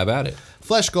me. How about it?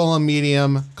 Flesh golem,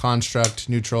 medium, construct,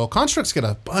 neutral. Construct's got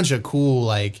a bunch of cool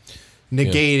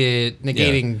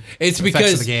negating it's effects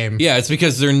because of the game. Yeah, it's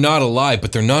because they're not alive,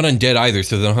 but they're not undead either,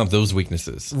 so they don't have those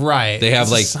weaknesses. Right. They have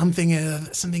something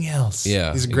else.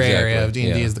 Yeah, This is a gray area of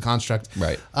exactly. D&D is the construct.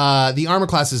 Right. The armor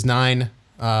class is 9.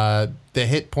 The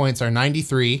hit points are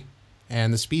 93,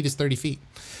 and the speed is 30 feet.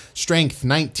 Strength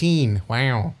 19.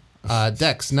 Wow.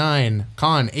 Dex 9.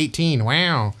 Con 18.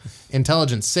 Wow.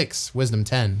 Intelligence 6. Wisdom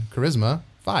 10. Charisma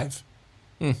 5.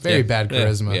 Very bad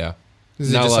charisma. Yeah.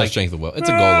 Is it Not a just lot of strength of will. It's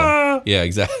a golem. Yeah,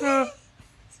 exactly.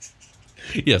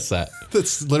 Yes, that.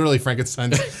 That's literally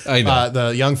Frankenstein's. I know.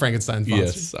 The young Frankenstein's monster.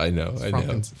 Yes, I know.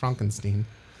 Frankenstein.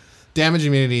 Damage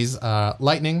immunities: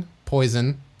 lightning,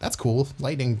 poison. That's cool.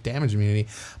 Lightning damage immunity,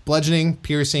 bludgeoning,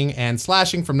 piercing, and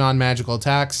slashing from non-magical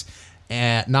attacks,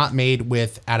 and not made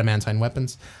with adamantine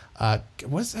weapons. What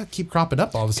does that keep cropping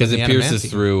up all of a sudden? Because it pierces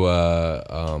through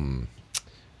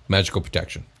magical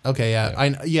protection. Okay,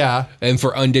 yeah. And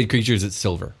for undead creatures, it's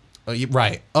silver.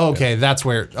 Right. Okay, that's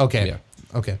where. Okay. Yeah.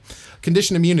 Okay.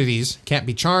 Condition immunities: can't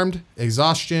be charmed,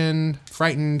 exhaustion,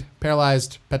 frightened,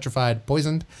 paralyzed, petrified,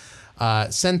 poisoned.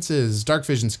 Senses: dark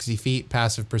vision 60 feet,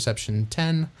 passive perception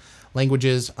 10.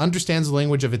 Languages: understands the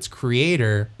language of its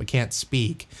creator but can't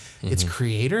speak. Its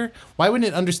creator? Why wouldn't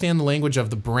it understand the language of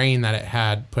the brain that it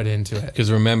had put into it?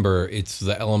 Because remember, it's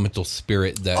the elemental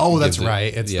spirit that. Oh, that's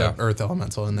right. It's the earth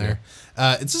elemental in there.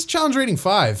 It's just challenge rating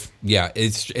 5. Yeah,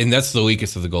 and that's the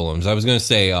weakest of the golems. I was going to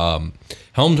say,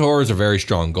 helmed horrors are very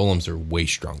strong. Golems are way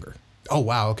stronger. Oh,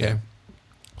 wow. Okay. Yeah.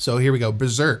 So here we go.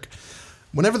 Berserk.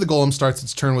 Whenever the golem starts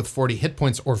its turn with 40 hit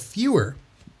points or fewer,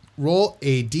 roll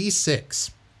a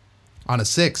d6. On a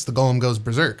 6, the golem goes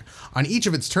berserk. On each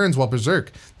of its turns while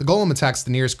berserk, the golem attacks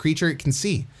the nearest creature it can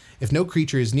see. If no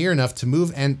creature is near enough to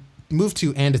move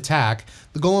to and attack,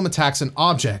 the golem attacks an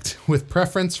object, with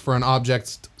preference for an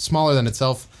object smaller than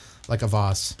itself, like a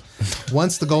vase.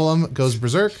 Once the golem goes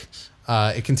berserk,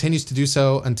 it continues to do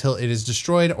so until it is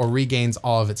destroyed or regains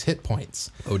all of its hit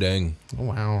points. Oh, dang. Oh,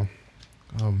 wow.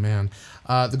 Oh, man.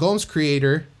 The golem's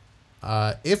creator,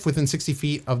 if within 60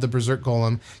 feet of the berserk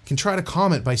golem, can try to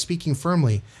calm it by speaking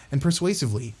firmly and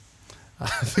persuasively.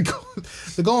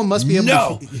 The golem must be able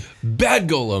to... Bad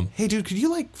golem. Hey, dude, could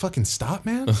you, fucking stop,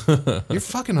 man? You're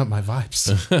fucking up my vibes.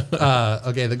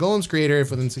 Okay, the golem's creator,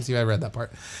 if within 60 feet, I read that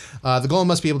part. The golem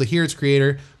must be able to hear its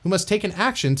creator, who must take an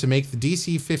action to make the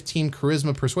DC 15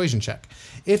 charisma persuasion check.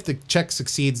 If the check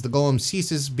succeeds, the golem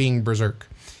ceases being berserk.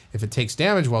 If it takes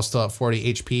damage while still at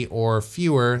 40 HP or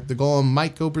fewer, the golem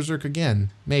might go berserk again.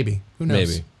 Maybe. Who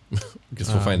knows? Maybe. Guess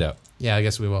we'll find out. Yeah, I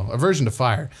guess we will. Aversion to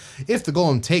fire. If the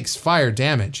golem takes fire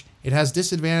damage, it has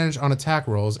disadvantage on attack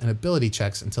rolls and ability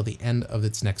checks until the end of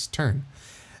its next turn.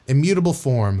 Immutable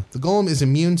form. The golem is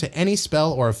immune to any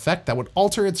spell or effect that would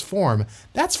alter its form.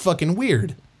 That's fucking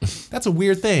weird. That's a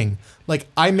weird thing.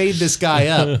 I made this guy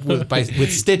up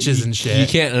with stitches and shit. You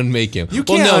can't unmake him. You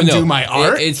can't undo my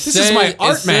art. This is my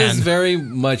art, man. It says very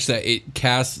much that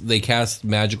they cast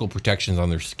magical protections on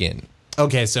their skin.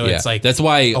 Okay, so it's that's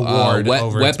why a ward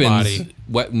over weapons, its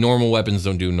body. Normal weapons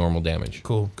don't do normal damage.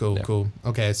 Cool.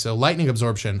 Okay, so lightning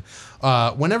absorption.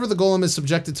 Whenever the golem is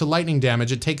subjected to lightning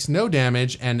damage, it takes no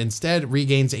damage and instead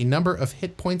regains a number of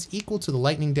hit points equal to the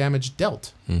lightning damage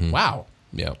dealt. Wow.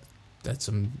 Yeah. That's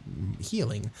some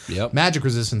healing. Yep. Magic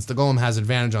resistance. The golem has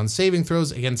advantage on saving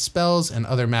throws against spells and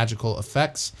other magical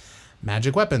effects.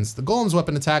 Magic weapons. The golem's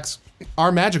weapon attacks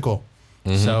are magical.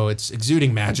 So it's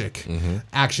exuding magic.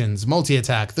 Actions.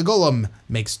 Multi-attack. The golem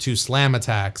makes 2 slam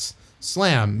attacks.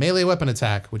 Slam. Melee weapon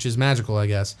attack, which is magical, I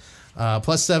guess.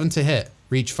 +7 to hit.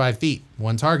 Reach 5 feet.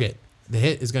 1 target. The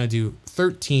hit is going to do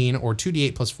 13 or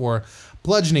 2d8 plus 4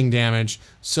 bludgeoning damage.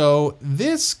 So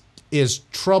this is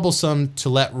troublesome to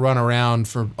let run around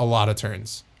for a lot of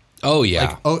turns. Oh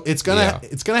yeah. It's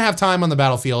gonna have time on the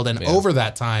battlefield, and over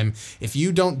that time, if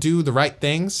you don't do the right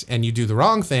things and you do the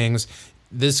wrong things,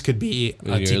 this could be a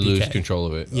TPK. You lose control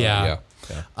of it. Yeah.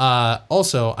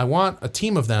 Also, I want a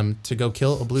team of them to go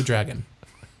kill a blue dragon.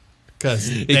 Because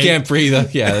he can't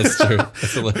breathe. Yeah, that's true.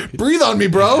 That's hilarious. Breathe on me,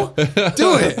 bro.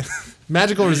 Do it.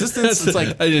 Magical resistance. It's I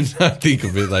did not think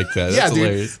of it like that. That's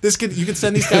hilarious. You could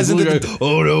send these guys into.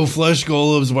 Oh no, flesh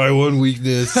golems, my one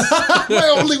weakness.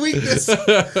 My only weakness.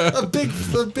 A big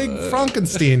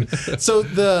Frankenstein. So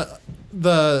the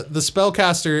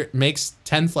spellcaster makes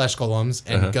 10 flesh golems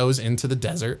and goes into the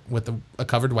desert with a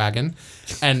covered wagon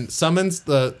and summons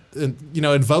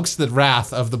invokes the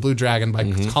wrath of the blue dragon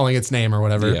by calling its name or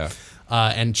whatever. Yeah.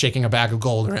 and shaking a bag of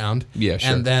gold around. Yeah,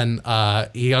 sure. And then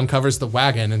he uncovers the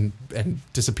wagon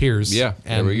and disappears. Yeah,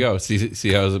 and there we go.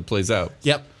 See how it plays out.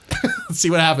 Yep. Let's see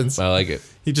what happens. I like it.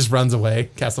 He just runs away,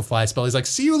 casts a fly spell. He's like,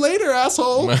 see you later,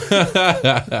 asshole.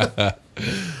 That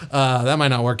might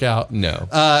not work out. No.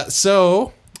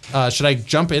 So should I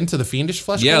jump into the Fiendish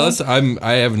Flesh Golem? Yeah,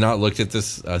 I have not looked at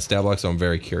this stat block, so I'm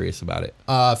very curious about it.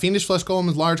 Fiendish Flesh Golem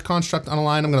is large construct on a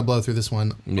line. I'm going to blow through this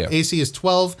one. Yeah. AC is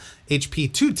 12,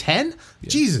 HP 210. Yeah.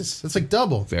 Jesus, that's like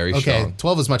double. Very strong.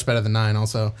 12 is much better than 9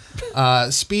 also.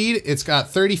 Speed, it's got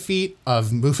 30 feet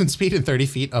of movement speed and 30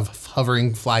 feet of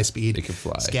hovering fly speed. It can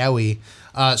fly. Scowy.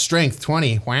 Strength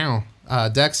 20. Wow.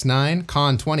 Dex 9.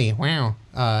 Con 20. Wow.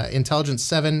 Intelligence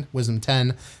 7. Wisdom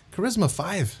 10. Charisma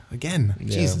 5. Again. Yeah.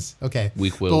 Jesus. Okay.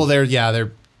 Weak will. Well,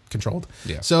 they're controlled.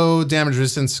 Yeah. So damage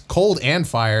resistance, cold and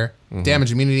fire.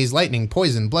 Damage immunities, lightning,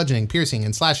 poison, bludgeoning, piercing,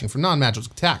 and slashing from non-magical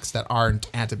attacks that aren't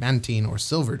adamantine or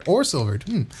silvered.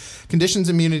 Condition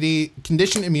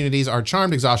immunities are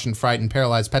charmed, exhaustion, frightened,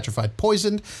 paralyzed, petrified,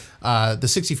 poisoned. The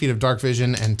 60 feet of dark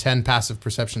vision and 10 passive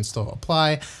perception still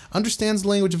apply. Understands the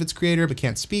language of its creator but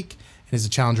can't speak. And is a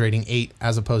challenge rating 8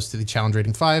 as opposed to the challenge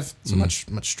rating 5. So much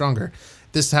stronger.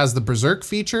 This has the Berserk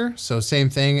feature, so same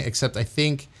thing, except I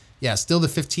think, still the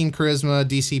 15 charisma,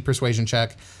 DC persuasion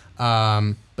check.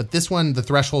 But this one, the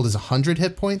threshold is 100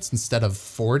 hit points instead of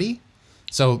 40.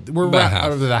 So we're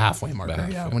out of the halfway marker.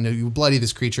 Yeah. When you bloody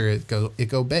this creature, it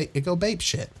go babe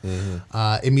shit.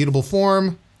 Immutable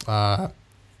form, same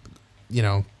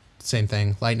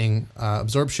thing. Lightning,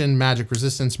 absorption, magic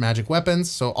resistance, magic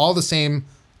weapons. So all the same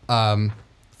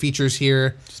features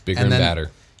here. Just bigger and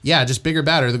badder. Yeah, just bigger,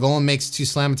 badder. The golem makes 2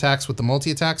 slam attacks with the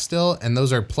multi-attack still, and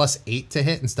those are +8 to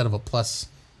hit instead of a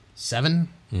 +7.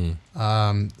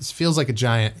 This feels like a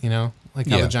giant, like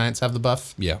how the giants have the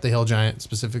buff. Yeah. The hill giant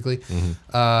specifically.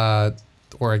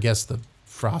 Or I guess the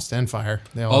frost and fire.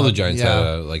 All the giants had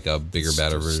a bigger,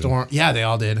 badder version. Yeah, they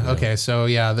all did. Yeah. Okay, so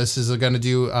this is going to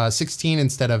do 16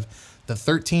 instead of the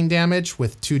 13 damage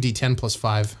with 2d10 plus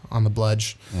 5 on the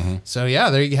bludge. So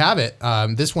there you have it.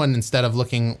 This one, instead of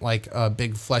looking like a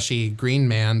big fleshy green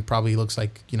man, probably looks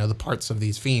like the parts of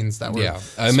these fiends that were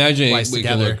I imagine it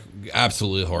together. can look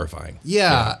absolutely horrifying.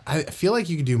 I feel like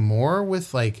you could do more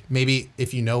with maybe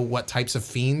if you know what types of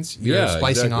fiends you're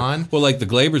splicing on. Well, like the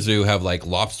Glaberzoo have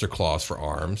lobster claws for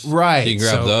arms, right? So you can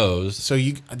grab those. So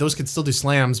those could still do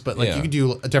slams, but you could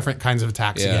do different kinds of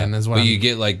attacks again as well. But you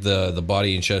get the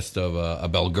body and chest of a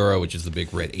Belgura, which is the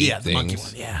big red 8 the monkey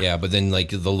one. Yeah, but then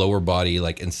the lower body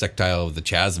insectile of the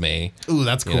Chasme. Ooh,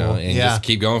 that's cool. And just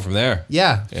keep going from there.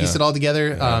 Yeah, piece it all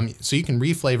together. So you can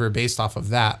reflavor based off of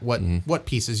that. What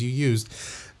pieces you used.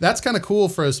 That's kind of cool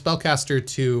for a spellcaster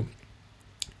to,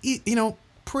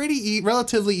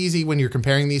 relatively easy when you're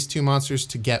comparing these two monsters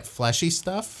to get fleshy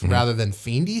stuff rather than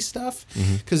fiendy stuff.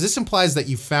 Because this implies that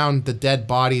you found the dead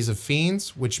bodies of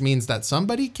fiends, which means that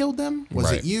somebody killed them.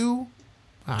 Was it you?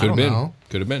 I don't know.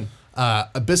 Could have been.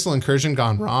 Abyssal incursion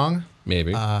gone wrong.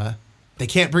 Maybe. They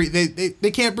can't breathe.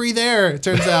 They can't breathe air. It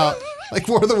turns out, like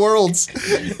War of the Worlds,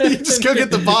 you just go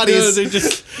get the bodies.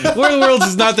 No, War of the Worlds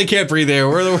is not they can't breathe air.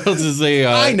 War of the Worlds is a.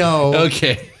 I know.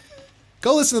 Okay.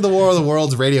 Go listen to the War of the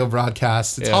Worlds radio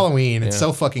broadcast. It's Halloween. It's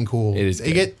so fucking cool. It is.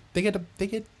 They get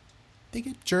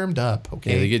germed up.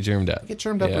 Okay. Yeah, they get germed up. They get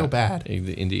germed up real bad.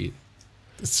 Indeed.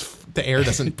 The air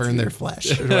doesn't burn their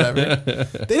flesh or whatever.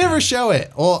 They never show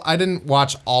it. Well, I didn't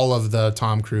watch all of the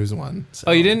Tom Cruise one. So.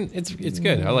 Oh, you didn't? It's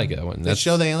good. I like that one. They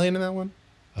show the alien in that one?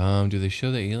 Do they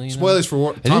show the alien? Spoilers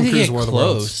for Tom Cruise War of the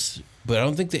Worlds. But I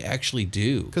don't think they actually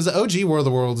do. Because the OG War of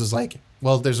the Worlds is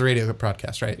there's a radio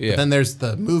broadcast, right? Yeah. But then there's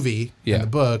the movie and the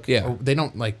book. Yeah. They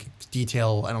don't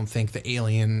detail, I don't think, the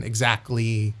alien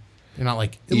exactly. They're not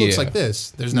it looks like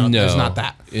this. There's not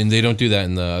that. And they don't do that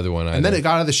in the other one either. And then it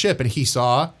got out of the ship and he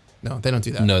saw. No, they don't do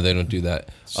that. No, they don't do that.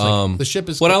 The ship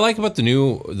is. What I like about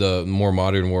the more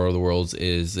modern War of the Worlds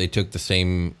is they took the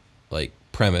same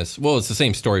premise. Well, it's the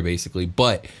same story basically,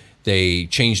 but they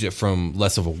changed it from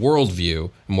less of a worldview,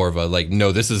 more of a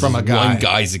this is from one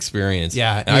guy's experience.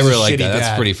 Yeah, and I really like that. Dad.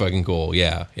 That's pretty fucking cool.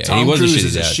 Yeah. Tom Cruise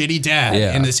is a shitty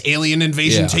dad in this alien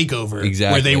invasion takeover,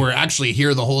 where they were actually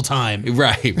here the whole time.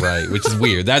 Right, which is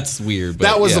weird. That's weird. But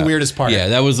that was the weirdest part. Yeah,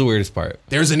 that was the weirdest part.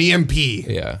 There's an EMP.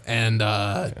 Yeah, and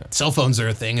cell phones are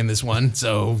a thing in this one,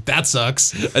 so that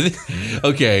sucks.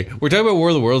 Okay, we're talking about War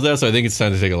of the Worlds now, so I think it's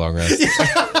time to take a long rest.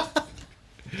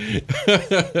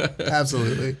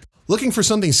 Absolutely. Looking for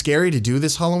something scary to do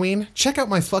this Halloween? Check out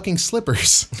my fucking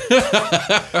slippers.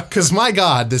 Because my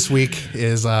God, this week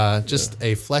is just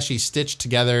a fleshy stitched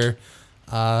together,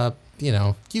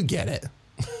 you get it.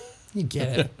 You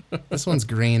get it. This one's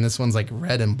green. This one's like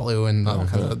red and blue and all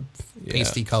kinds of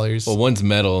pasty colors. Well, one's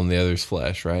metal and the other's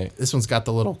flesh, right? This one's got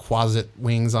the little quasit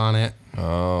wings on it.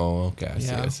 Oh, okay.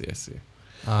 I see.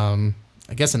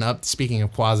 I guess speaking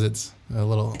of quasits, a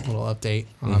little update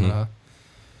on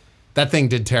that thing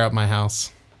did tear up my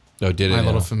house. Oh, did it? My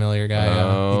little familiar guy.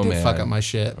 Oh, he did man. fuck up my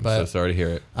shit. I'm but so sorry to hear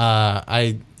it.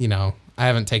 I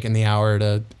haven't taken the hour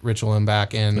to ritual him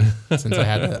back in since I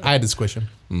had to squish him.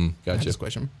 Gotcha. I had to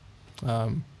squish him.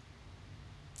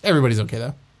 Everybody's okay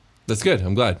though. That's good.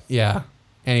 I'm glad. Yeah.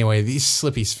 Anyway, these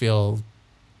slippies feel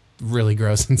really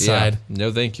gross inside. Yeah.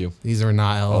 No, thank you. These are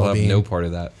not LL I'll have Bean. no part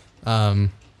of that.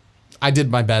 I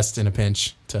did my best in a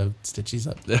pinch to stitch these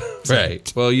up.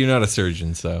 Right. Well, you're not a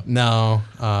surgeon, so. No.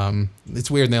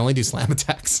 It's weird. They only do slam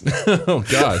attacks. Oh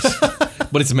gosh.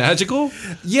 But it's magical?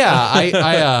 Yeah.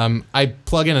 I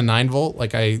plug in a 9-volt.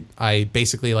 Like I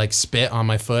basically like spit on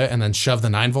my foot and then shove the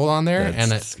 9-volt on there. That's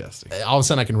and disgusting. All of a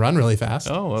sudden I can run really fast.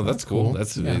 Oh, well, that's cool.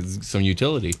 That's some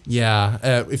utility.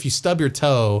 Yeah. If you stub your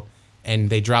toe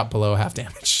and they drop below half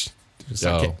damage, you're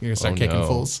going to start kicking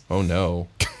fools. Oh no.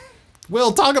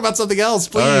 We'll talk about something else,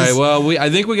 please. All right. Well, I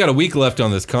think we got a week left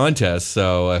on this contest.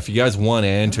 So if you guys want to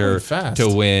enter to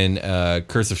win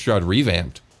Curse of Strahd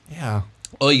revamped, yeah,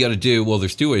 all you got to do. Well,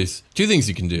 there's two things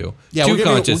you can do. Yeah, two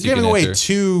contests we're giving away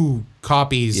 2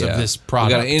 copies of this product.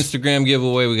 We got an Instagram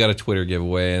giveaway. We got a Twitter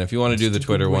giveaway. And if you want to do the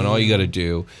Twitter one, all you got to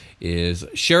do is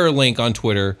share a link on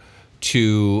Twitter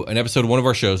to an episode of one of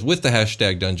our shows with the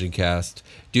hashtag DungeonCast.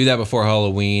 Do that before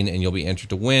Halloween, and you'll be entered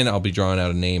to win. I'll be drawing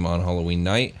out a name on Halloween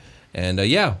night. And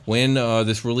win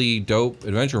this really dope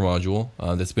adventure module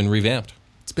that's been revamped.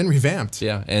 It's been revamped.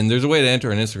 Yeah, and there's a way to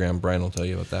enter on Instagram. Brian will tell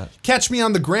you about that. Catch me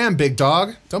on the gram, big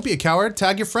dog. Don't be a coward.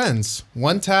 Tag your friends.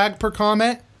 1 tag per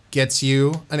comment gets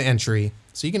you an entry.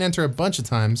 So you can enter a bunch of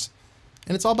times.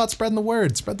 And it's all about spreading the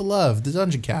word, spread the love, the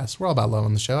Dungeon Cast. We're all about love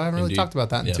on the show. I haven't really talked about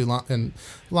that in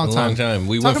a long time.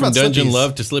 We went from Dungeon Slippies.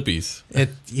 Love to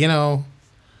Slippies.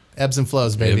 Ebbs and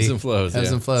flows, baby. Ebbs and flows.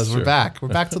 Ebbs and flows. We're back. We're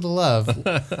back to the love.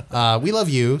 We love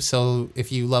you. So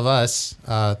if you love us,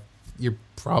 you're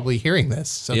probably hearing this.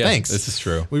 So thanks. This is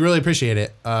true. We really appreciate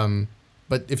it.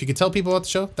 But if you could tell people about the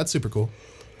show, that's super cool.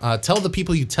 Tell the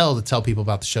people you tell to tell people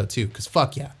about the show too, because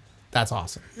fuck yeah, that's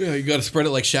awesome. Yeah, you got to spread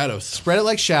it like shadows. Spread it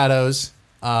like shadows.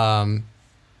 Bend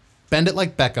it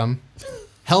like Beckham.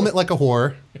 Helmet like a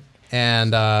whore.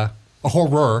 And a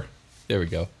horror. There we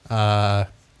go.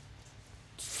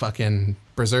 Fucking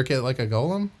berserk it like a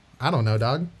golem? I don't know,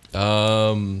 dog.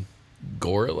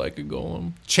 Gore it like a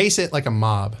golem. Chase it like a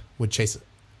mob would chase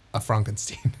a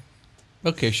Frankenstein.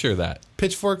 Okay, sure that.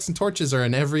 Pitchforks and torches are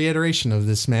in every iteration of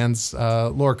this man's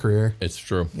lore career. It's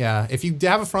true. Yeah, if you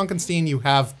have a Frankenstein, you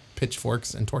have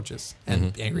pitchforks and torches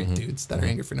and angry dudes that are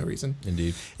angry for no reason.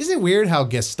 Indeed. Isn't it weird how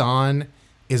Gaston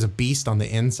is a beast on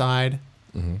the inside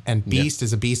and Beast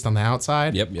is a beast on the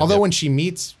outside? Yep. Although when she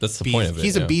meets that's the Beast, point of it.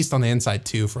 He's a beast on the inside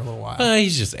too for a little while.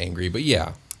 He's just angry, but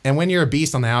yeah. And when you're a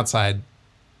beast on the outside,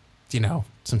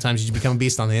 sometimes you become a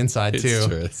beast on the inside too.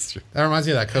 It's true. That reminds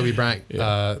me of that Kobe Bryant,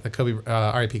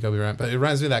 R.I.P. Kobe Bryant. But it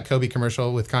reminds me of that Kobe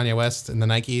commercial with Kanye West and the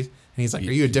Nike. And he's like,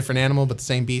 "Are you a different animal but the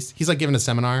same beast?" He's like giving a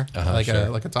seminar, a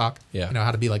talk. Yeah.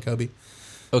 How to be like Kobe.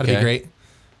 How to be great.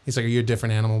 He's like, "Are you a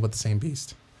different animal but the same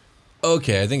beast?"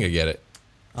 Okay, I think I get it.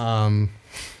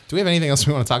 Do we have anything else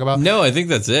we want to talk about? No, I think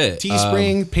that's it.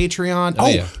 Teespring, Patreon.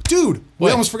 Dude, we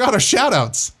almost forgot our shout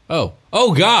outs. Oh,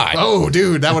 God. Oh,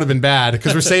 dude, that would have been bad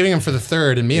because we're saving them for the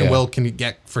 3rd, and me and Will can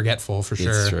get forgetful for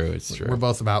sure. It's true. We're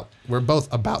both about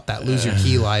that lose your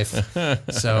key life.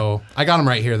 So I got them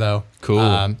right here though.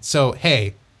 Cool. So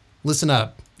hey, listen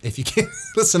up. If you can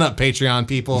listen up, Patreon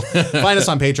people, find us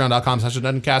on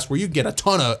patreon.com/DungeonCast, where you get a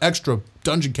ton of extra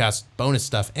Dungeon Cast bonus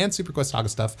stuff and Super Quest Saga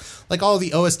stuff, like all of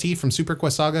the OST from Super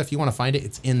Quest Saga. If you want to find it,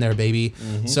 it's in there, baby.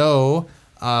 So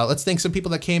let's thank some people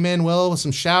that came in, Will, with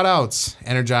some shout outs.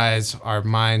 Energize our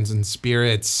minds and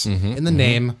spirits in the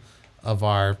name of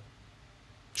our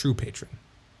true patron.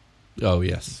 Oh,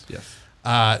 yes.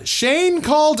 Shane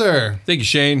Calder. Thank you,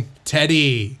 Shane.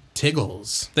 Teddy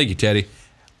Tiggles. Thank you, Teddy.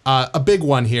 A big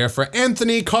one here for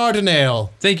Anthony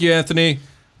Cardinale. Thank you, Anthony.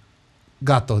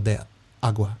 Gato de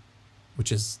agua,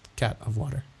 which is cat of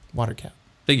water. Water cat.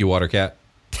 Thank you, Water Cat.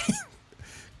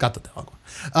 Gato de agua.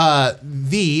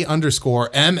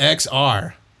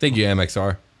 _MXR. Thank you,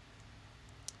 MXR.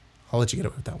 I'll let you get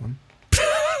away with that one.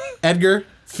 Edgar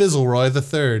Fizzleroy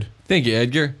III. Thank you,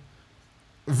 Edgar.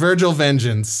 Virgil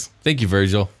Vengeance. Thank you,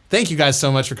 Virgil. Thank you guys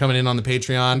so much for coming in on the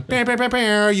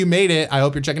Patreon. You made it. I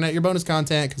hope you're checking out your bonus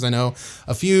content because I know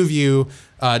a few of you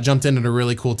jumped in at a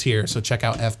really cool tier. So check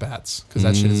out FBATs because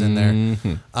that shit is in there.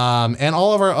 And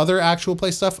all of our other actual play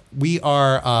stuff. We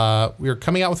are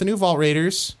coming out with a new Vault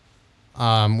Raiders.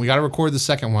 We got to record the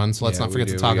second one, so let's not forget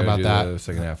to talk about that. The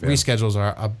second half, Reschedules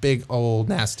are a big old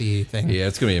nasty thing. Yeah,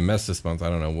 it's gonna be a mess this month. I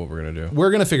don't know what we're gonna do.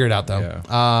 We're gonna figure it out though.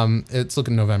 Yeah. It's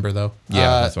looking November though.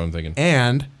 Yeah, that's what I'm thinking.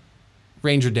 And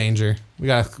Ranger Danger. We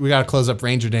gotta close up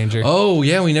Ranger Danger. Oh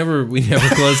yeah, we never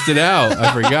closed it out.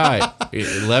 I forgot.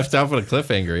 It left off with a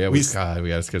cliffhanger. Yeah, we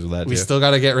gotta schedule that. We still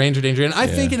gotta get Ranger Danger, and I'm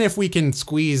thinking if we can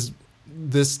squeeze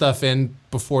this stuff in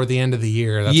before the end of the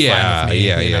year, that's fine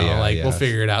with me. We'll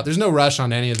figure it out. There's no rush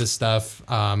on any of this stuff.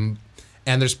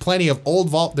 And there's plenty of old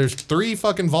Vault. There's 3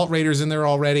 fucking Vault Raiders in there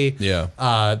already.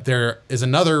 Yeah. There is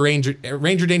another Ranger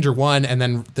Danger 1, and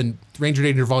then the Ranger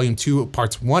Danger Volume 2,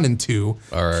 parts 1 and 2.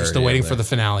 We're still waiting for the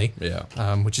finale.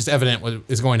 Yeah. Which is evident what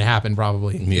is going to happen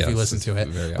probably if you listen to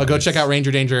it. But go check out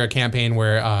Ranger Danger, a campaign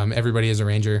where everybody is a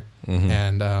ranger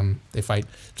and they fight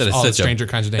all the stranger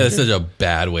kinds of danger. That's such a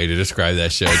bad way to describe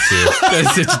that show too.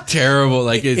 That's such terrible.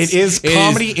 Like it is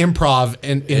comedy improv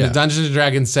in the Dungeons and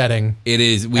Dragons setting. It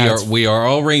is. We are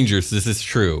all rangers. This is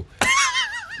true.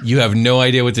 You have no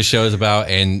idea what the show is about,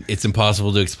 and it's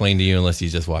impossible to explain to you unless you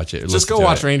just watch it. Just go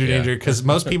watch Ranger Danger, because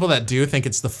most people that do think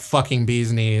it's the fucking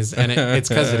bee's knees, and it's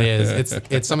because it is.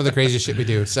 It's some of the craziest shit we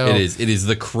do. So it is. It is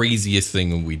the craziest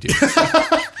thing we do.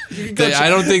 I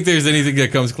don't think there's anything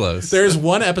that comes close. There's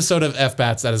one episode of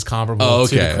FBATs that is comparable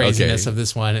to the craziness of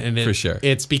this one, and for sure,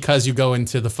 it's because you go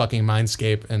into the fucking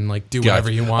mindscape and like do whatever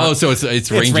you want. Oh, so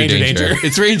it's Ranger Danger.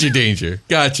 It's Ranger Danger.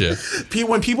 Gotcha.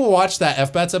 When people watch that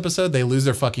FBATs episode, they lose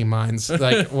their fucking minds.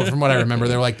 Like, from what I remember,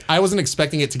 they're like, I wasn't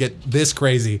expecting it to get this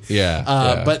crazy.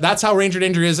 Yeah. But that's how Ranger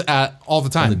Danger is at all the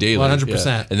time. On the daily, 100%.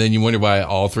 Yeah. And then you wonder why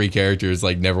all 3 characters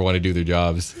like never want to do their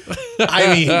jobs.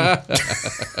 I mean.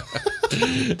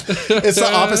 It's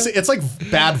the opposite. It's like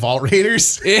bad Vault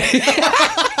Raiders. It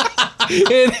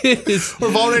is.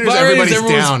 We're Vault Raiders, everybody's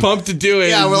down. Pumped to do it.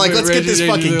 Yeah, we're like, let's get this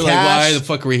fucking cash. Like, why the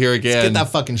fuck are we here again? Let's get that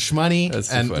fucking shmoney. That's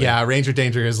and funny. Yeah, Ranger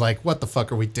Danger is like, what the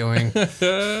fuck are we doing?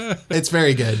 It's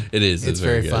very good. It is. It's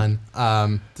very fun,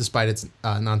 despite its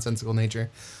nonsensical nature.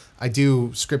 I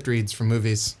do script reads from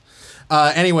movies.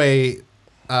 Anyway,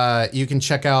 you can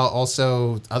check out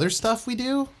also other stuff we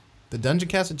do. The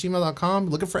dungeoncast@gmail.com.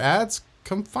 Looking for ads?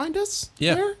 Come find us.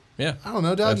 There? Yeah. I don't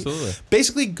know, Doug. Absolutely.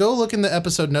 Basically, go look in the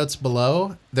episode notes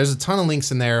below. There's a ton of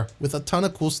links in there with a ton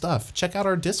of cool stuff. Check out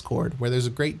our Discord, where there's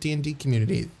a great D&D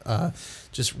community,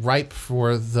 just ripe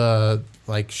for the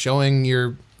showing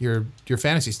your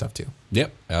fantasy stuff too.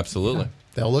 Yep. Absolutely. Yeah.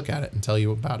 They'll look at it and tell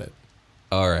you about it.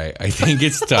 All right, I think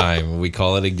it's time. We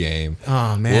call it a game.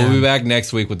 Oh, man. We'll be back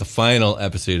next week with the final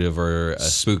episode of our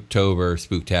Spooktober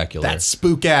Spooktacular. That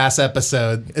spook-ass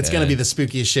episode. It's going to be the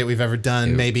spookiest shit we've ever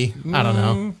done, maybe. I don't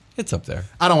know. It's up there.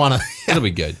 I don't want to. It'll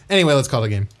be good. Anyway, let's call it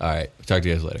a game. All right, talk to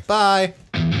you guys later. Bye.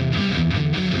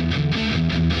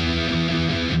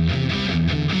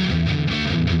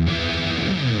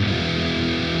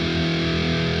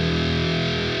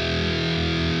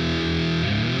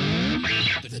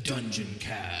 Dungeon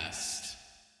Cast.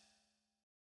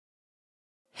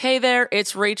 Hey there,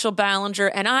 it's Rachel Ballinger,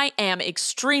 and I am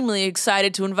extremely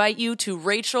excited to invite you to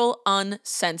Rachel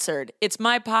Uncensored. It's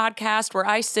my podcast where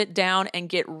I sit down and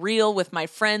get real with my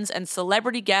friends and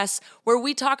celebrity guests, where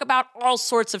we talk about all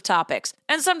sorts of topics.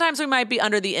 And sometimes we might be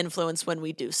under the influence when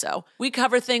we do so. We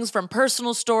cover things from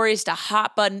personal stories to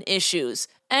hot button issues.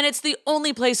 And it's the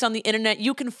only place on the internet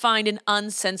you can find an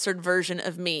uncensored version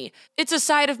of me. It's a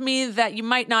side of me that you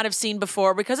might not have seen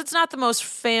before because it's not the most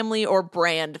family or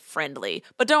brand friendly.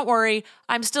 But don't worry,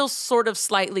 I'm still sort of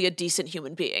slightly a decent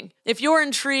human being. If you're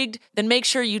intrigued, then make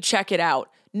sure you check it out.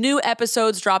 New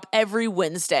episodes drop every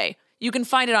Wednesday. You can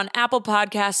find it on Apple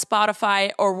Podcasts,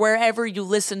 Spotify, or wherever you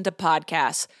listen to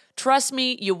podcasts. Trust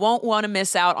me, you won't want to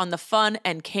miss out on the fun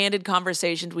and candid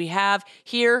conversations we have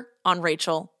here on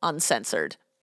Rachel Uncensored.